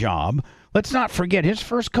coaching job. Let's not forget, his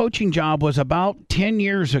first coaching job was about 10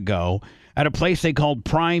 years ago at a place they called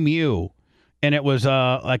Prime U, and it was for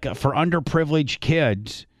underprivileged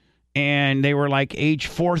kids, and they were like age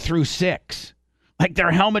 4 through 6. Like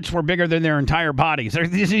their helmets were bigger than their entire bodies. They're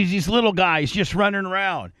these little guys just running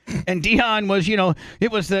around. And Deion was,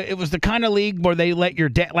 it was the kind of league where they let your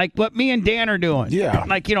dad, like what me and Dan are doing. Yeah.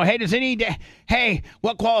 Like, hey,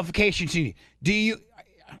 what qualifications do you?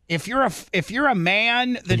 If you're a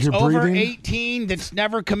man that's over 18 that's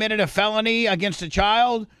never committed a felony against a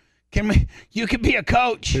child, you can be a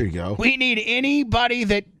coach. There you go. We need anybody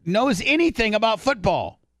that knows anything about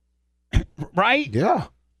football. Right? Yeah.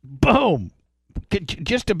 Boom.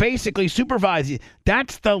 Just to basically supervise you.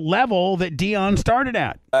 That's the level that Deion started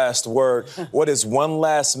at. Last word. What is one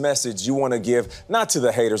last message you want to give? Not to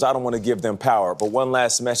the haters. I don't want to give them power, but one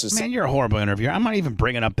last message. Man, you're a horrible interviewer. I'm not even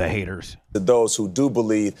bringing up the haters. To those who do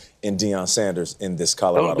believe in Deion Sanders in this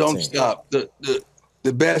Colorado team. Don't stop.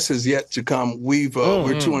 The best is yet to come. We're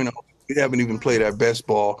 2-0. We haven't even played our best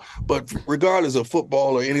ball. But regardless of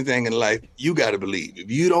football or anything in life, you got to believe.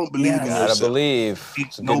 If you don't believe in yourself, believe.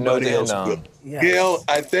 nobody else will. Yes. Gail,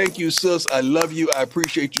 I thank you, sis. I love you. I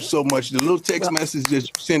appreciate you so much. The little text messages that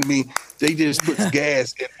you send me, they just put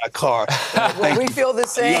gas in my car. We feel the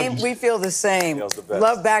same. We feel the same.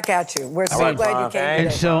 Love back at you. We're so glad you came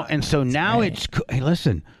today. And so now it's hey,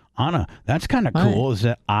 listen, Anna, that's kind of cool is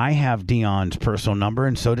that I have Deion's personal number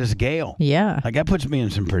and so does Gail. Yeah. Like that puts me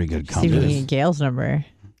in some pretty good See if we company. need Gail's number.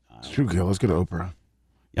 It's true, Gail. Let's go to Oprah.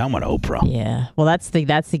 Yeah, I want Oprah. Yeah. Well, that's the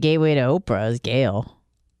gateway to Oprah is Gail.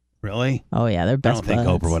 Really? Oh yeah, they're best I don't think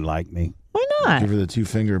buds. Oprah would like me. Why not? Give her the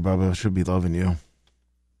 2-finger, Bubba. She'll be loving you.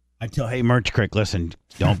 I tell Merch Crick, listen,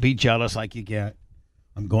 don't be jealous like you get.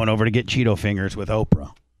 I'm going over to get Cheeto fingers with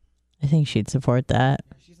Oprah. I think she'd support that.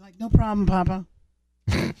 She's like, no problem, Papa.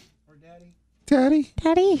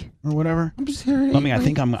 Daddy, or whatever. I'm just here. I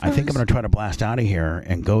think I'm gonna try to blast out of here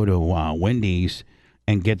and go to Wendy's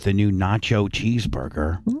and get the new nacho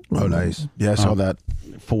cheeseburger. Oh, nice. Yeah, I saw that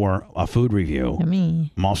for a food review.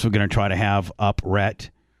 Yummy. I'm also gonna try to have up Rhett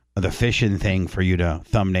the fishing thing for you to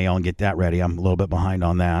thumbnail and get that ready. I'm a little bit behind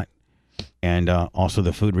on that, and also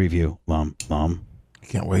the food review.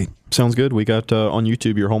 Can't wait. Sounds good. We got on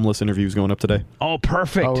YouTube your homeless interviews going up today. Oh,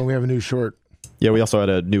 perfect. Oh, and we have a new short. Yeah, we also had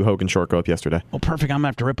a new Hogan short go up yesterday. Oh, perfect. I'm going to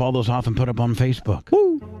have to rip all those off and put up on Facebook.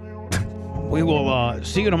 Woo! We will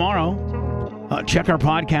see you tomorrow. Check our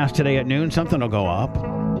podcast today at noon. Something will go up.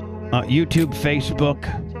 YouTube, Facebook,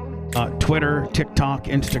 Twitter, TikTok,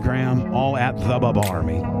 Instagram, all at The Bubba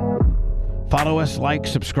Army. Follow us, like,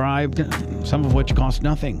 subscribe, some of which cost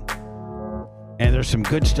nothing. And there's some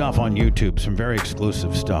good stuff on YouTube, some very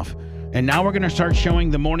exclusive stuff. And now we're going to start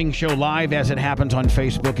showing the morning show live as it happens on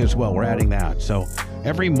Facebook as well. We're adding that. So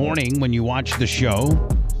every morning when you watch the show,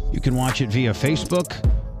 you can watch it via Facebook,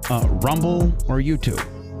 Rumble, or YouTube.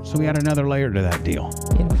 So we add another layer to that deal.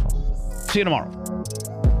 Beautiful. See you tomorrow.